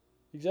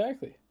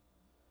exactly.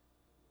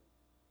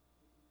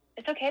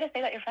 It's okay to say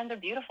that your friends are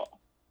beautiful.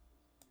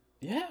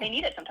 Yeah. They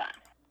need it sometimes.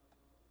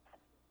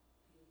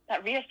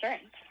 That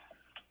reassurance.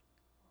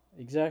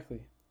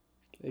 Exactly.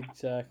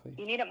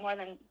 You need it more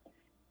than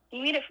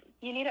you need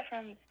it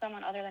from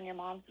someone other than your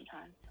mom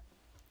sometimes.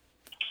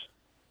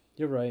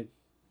 You're right.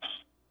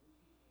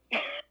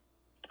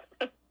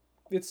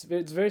 It's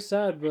very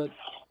sad, but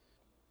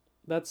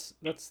that's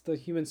the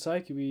human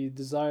psyche. We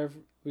desire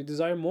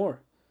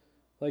more.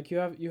 Like you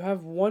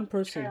have one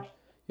person, True.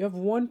 you have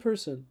one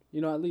person,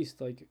 at least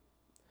like,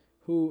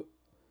 who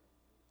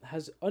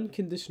has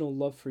unconditional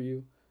love for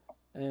you,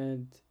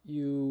 and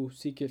you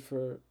seek it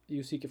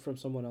from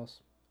someone else,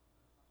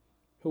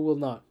 who will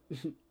not.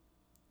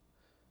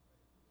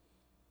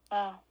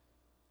 Wow.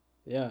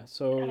 Yeah.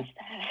 So Kinda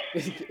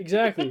sad.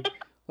 exactly,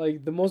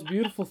 like the most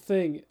beautiful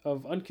thing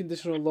of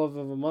unconditional love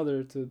of a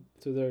mother to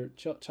their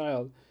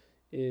child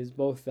is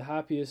both the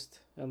happiest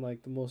and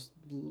like the most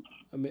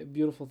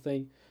beautiful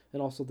thing,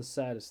 and also the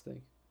saddest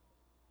thing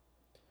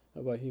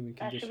about human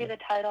That should be condition.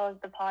 the title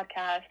of the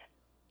podcast.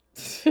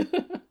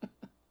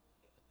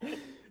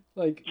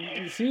 Like,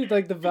 you see,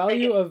 like the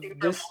value of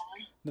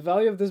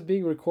this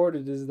being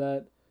recorded is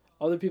that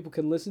other people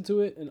can listen to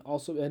it and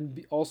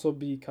also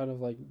be kind of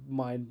like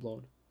mind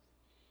blown.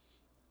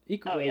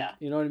 Equal, Oh, like, yeah.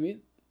 you know what I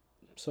mean?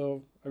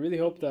 So I really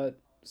hope that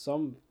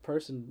some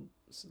person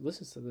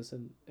listens to this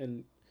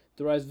and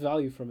derives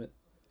value from it,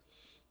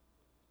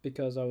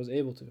 because I was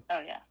able to.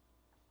 Oh, yeah.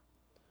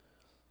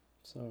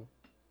 So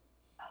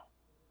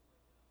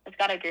It's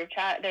got a group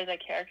chat. There's a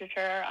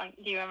caricature on.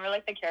 Do you remember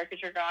like the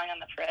caricature drawing on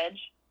the fridge?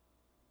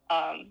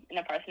 And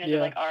the person is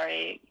Yeah. like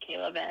Ari,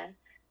 Caleb,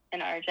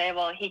 and RJ.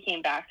 Well, he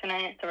came back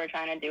tonight, so we're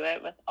trying to do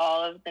it with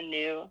all of the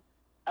new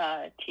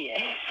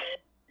TAs.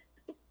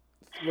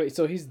 wait,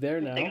 so he's there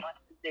now?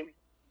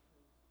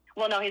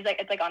 Well, no, it's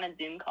like on a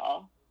Zoom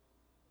call.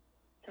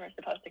 So we're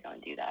supposed to go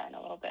and do that in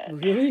a little bit.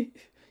 Really?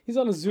 He's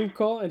on a Zoom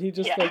call and he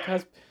just Yeah.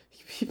 like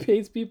he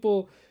paints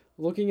people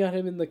looking at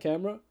him in the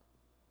camera.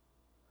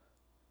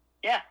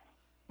 Yeah.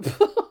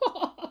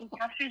 It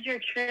captures your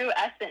true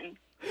essence.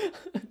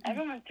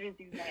 Everyone's through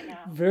Zoom right now.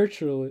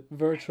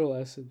 Virtual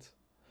essence.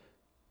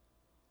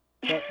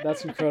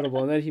 That's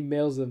incredible. And then he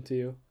mails them to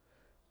you.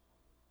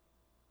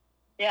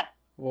 Yeah.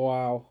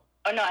 Wow.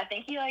 Oh no, I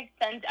think he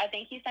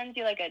sends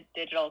you like a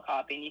digital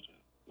copy and you can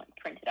like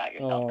print it out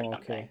yourself or Oh,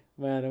 something. okay.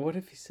 Man, and what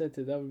if he sent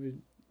it? That would be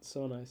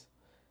so nice.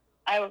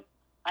 I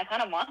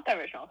kind of want the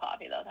original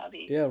copy though. That'd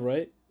be. Yeah,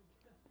 right?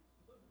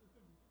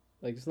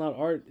 Like, it's not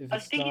art if Oh,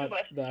 it's speaking not of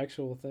which- the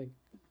actual thing.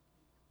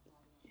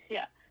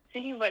 Yeah.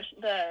 Speaking of which,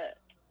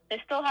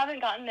 they still haven't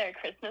gotten their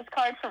Christmas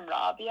card from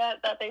Rob yet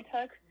that they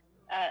took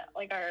at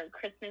like our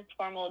Christmas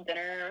formal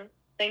dinner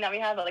thing that we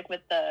have, like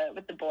with the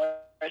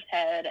boar's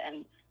head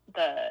and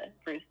the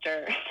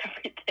rooster and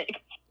everything.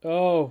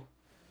 Oh,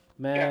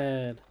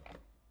 man.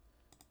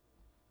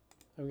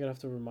 I'm gonna have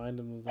to remind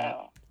him of that.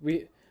 Oh.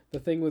 The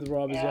thing with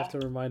Rob is you Yeah. have to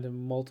remind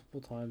him multiple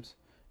times,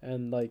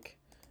 and like,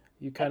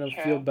 you kind That's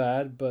of feel true.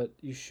 bad, but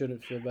you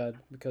shouldn't feel bad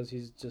because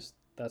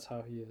that's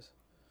how he is.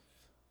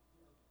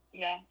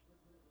 Yeah.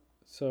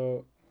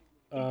 So,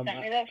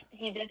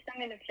 He did send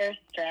me the first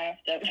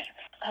draft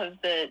of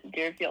the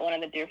Deerfield, one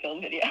of the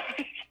Deerfield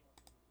videos.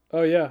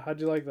 oh yeah, how'd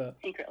you like that?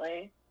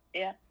 Secretly.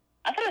 Yeah.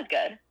 I thought it was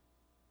good.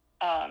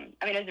 I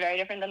mean, it's very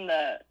different than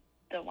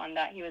the one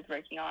that he was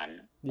working on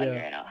when Yeah. we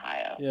were in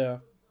Ohio. Yeah,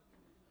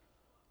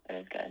 It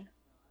was good.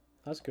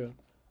 that's good.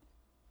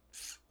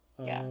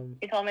 Yeah.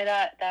 He told me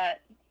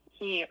that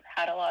he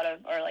had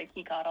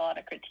he got a lot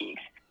of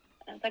critiques.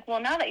 And it's like, well,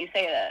 now that you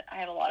say that, I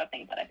have a lot of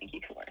things that I think you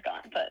could work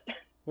on, but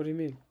What do you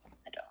mean?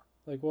 I don't.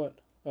 Like what?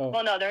 Oh,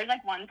 Well, no, there was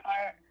like one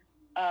part.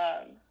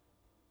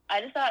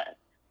 I just thought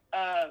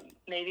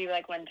maybe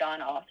like when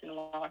John Austin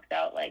walks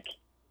out, like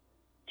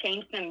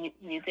change the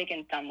music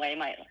in some way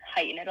might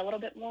heighten it a little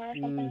bit more or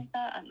something like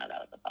that. I don't know.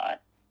 That was a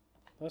thought.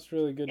 that's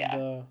really good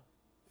Yeah.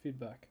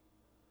 feedback.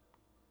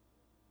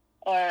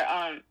 Or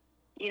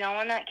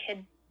when that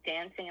kid's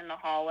dancing in the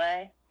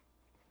hallway.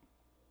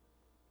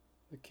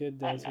 The kid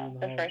I dancing don't in know,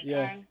 the the hall. first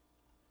Yeah, time.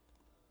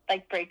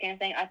 Like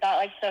breakdancing. I thought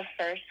like the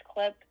first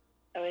clip,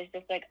 it was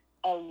just like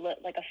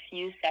a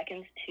few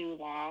seconds too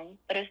long,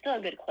 but it was still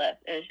a good clip.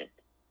 It was just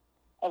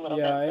a little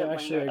bit. yeah, I it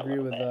actually lingered a agree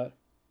little with bit. that.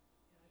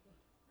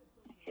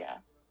 Yeah.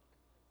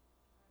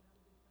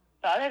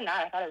 But other than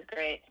that, I thought it was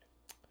great.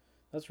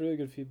 That's really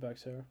good feedback,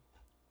 Sarah.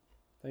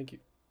 Thank you.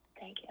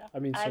 Thank you. I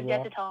mean, I've Sarah.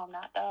 yet to tell him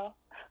that though.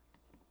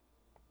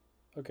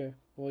 Okay,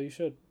 well, you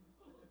should.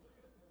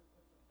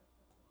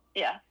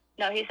 Yeah.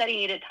 No, he said he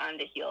needed time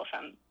to heal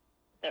from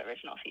the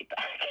original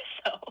feedback.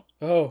 So.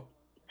 Oh,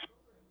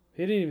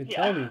 he didn't even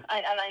tell me.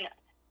 I know.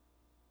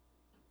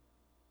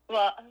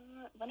 Well,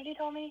 when did he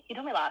tell me? He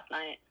told me last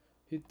night.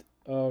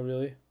 Oh,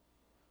 really?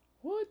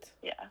 What?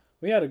 Yeah.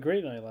 We had a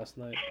great night last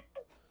night.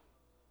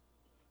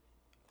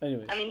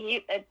 Anyways. I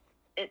mean, it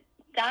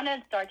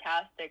sounded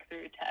sarcastic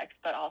through text,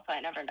 but also I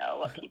never know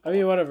what people. I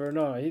mean, whatever.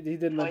 No, he did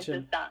voices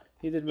mention sound.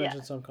 mention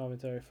Yeah. some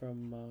commentary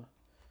from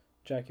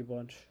Jackie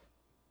Bunch.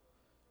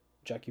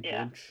 Jackie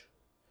Yeah. Bunch.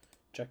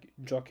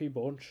 Jackie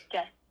Bunch.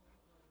 Yes.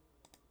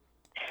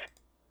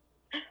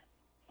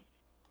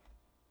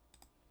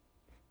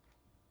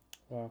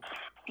 Wow.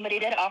 But he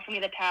did offer me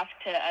the task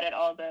to edit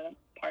all the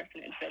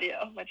parsonage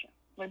video, which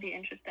would be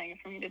interesting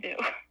for me to do.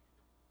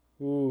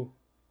 Ooh.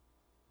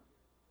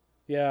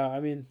 Yeah, I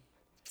mean,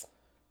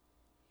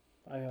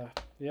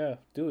 yeah,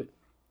 do it.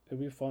 It'll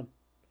be fun.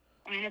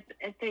 I mean,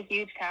 it's a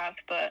huge task,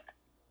 but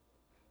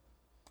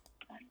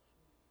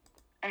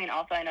I mean,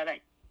 also I know that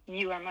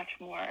you are much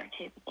more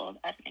capable of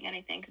editing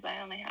anything because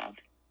I only have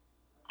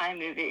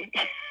iMovie.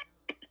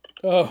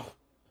 Oh,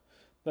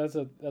 that's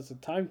a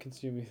time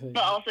consuming thing.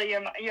 But also,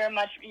 you're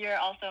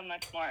also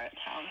much more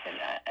talented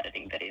at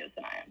editing videos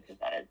than I am because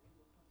that is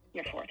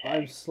your forte.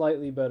 I'm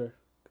slightly better.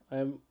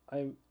 I'm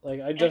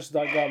like I just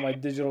got my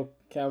digital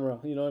camera,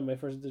 my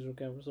first digital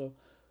camera. So.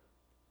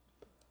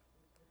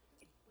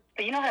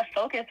 But you know how to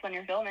focus when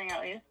you're filming,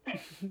 at least.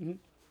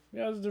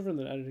 Yeah, it's different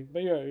than editing,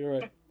 but you're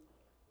right.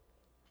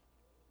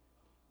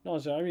 No,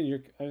 so I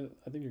mean I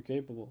think you're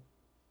capable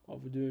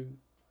of doing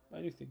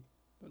anything,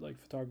 but like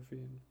photography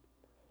and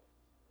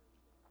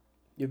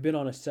you've been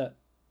on a set.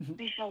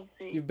 We shall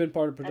see. You've been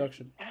part of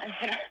production.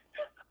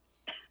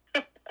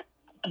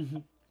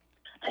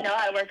 I know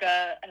how to work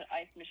an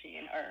ice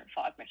machine or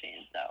fog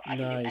machine, so I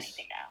can do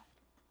anything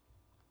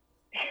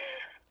now.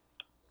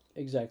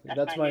 Exactly.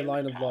 That's my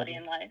line of logic.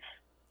 In life.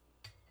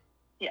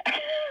 Yeah.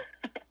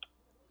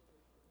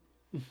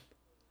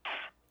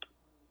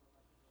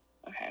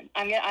 Okay.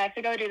 I have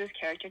to go do this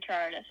caricature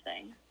artist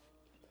thing.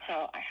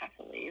 So I have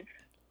to leave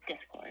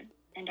Discord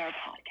and our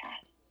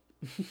podcast.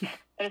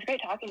 But it's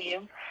great talking to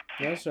you.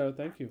 Yeah, so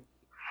thank you.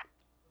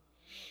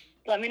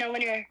 Let me know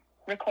when you're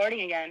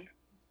recording again.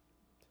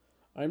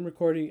 I'm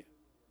recording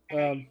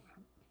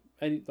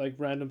any like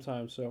random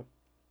time, so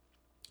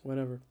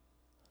whenever.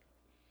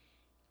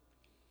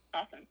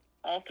 Awesome.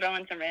 I'll throw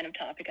in some random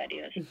topic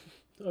ideas.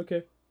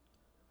 Okay.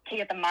 To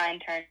get the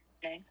mind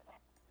turning.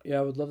 Yeah,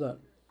 I would love that.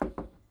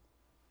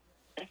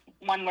 Just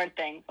one word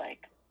things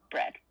like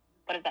bread.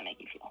 What does that make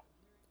you feel?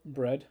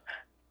 Bread?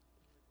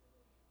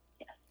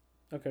 Yes.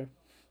 Okay.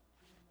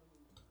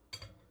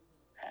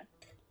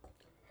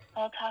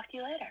 I'll talk to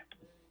you later.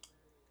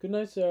 Good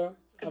night, Sarah.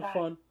 Goodbye. Have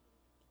fun.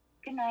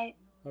 Good night.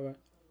 Bye-bye.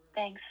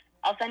 Thanks.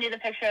 I'll send you the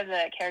picture of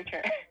the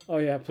character. Oh,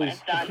 yeah, please. When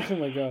it's done. Oh,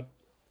 my God.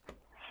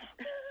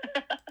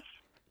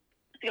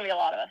 There's going to be a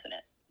lot of us in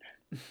it.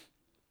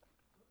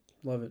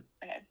 Love it.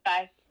 Okay,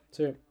 bye.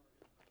 See you.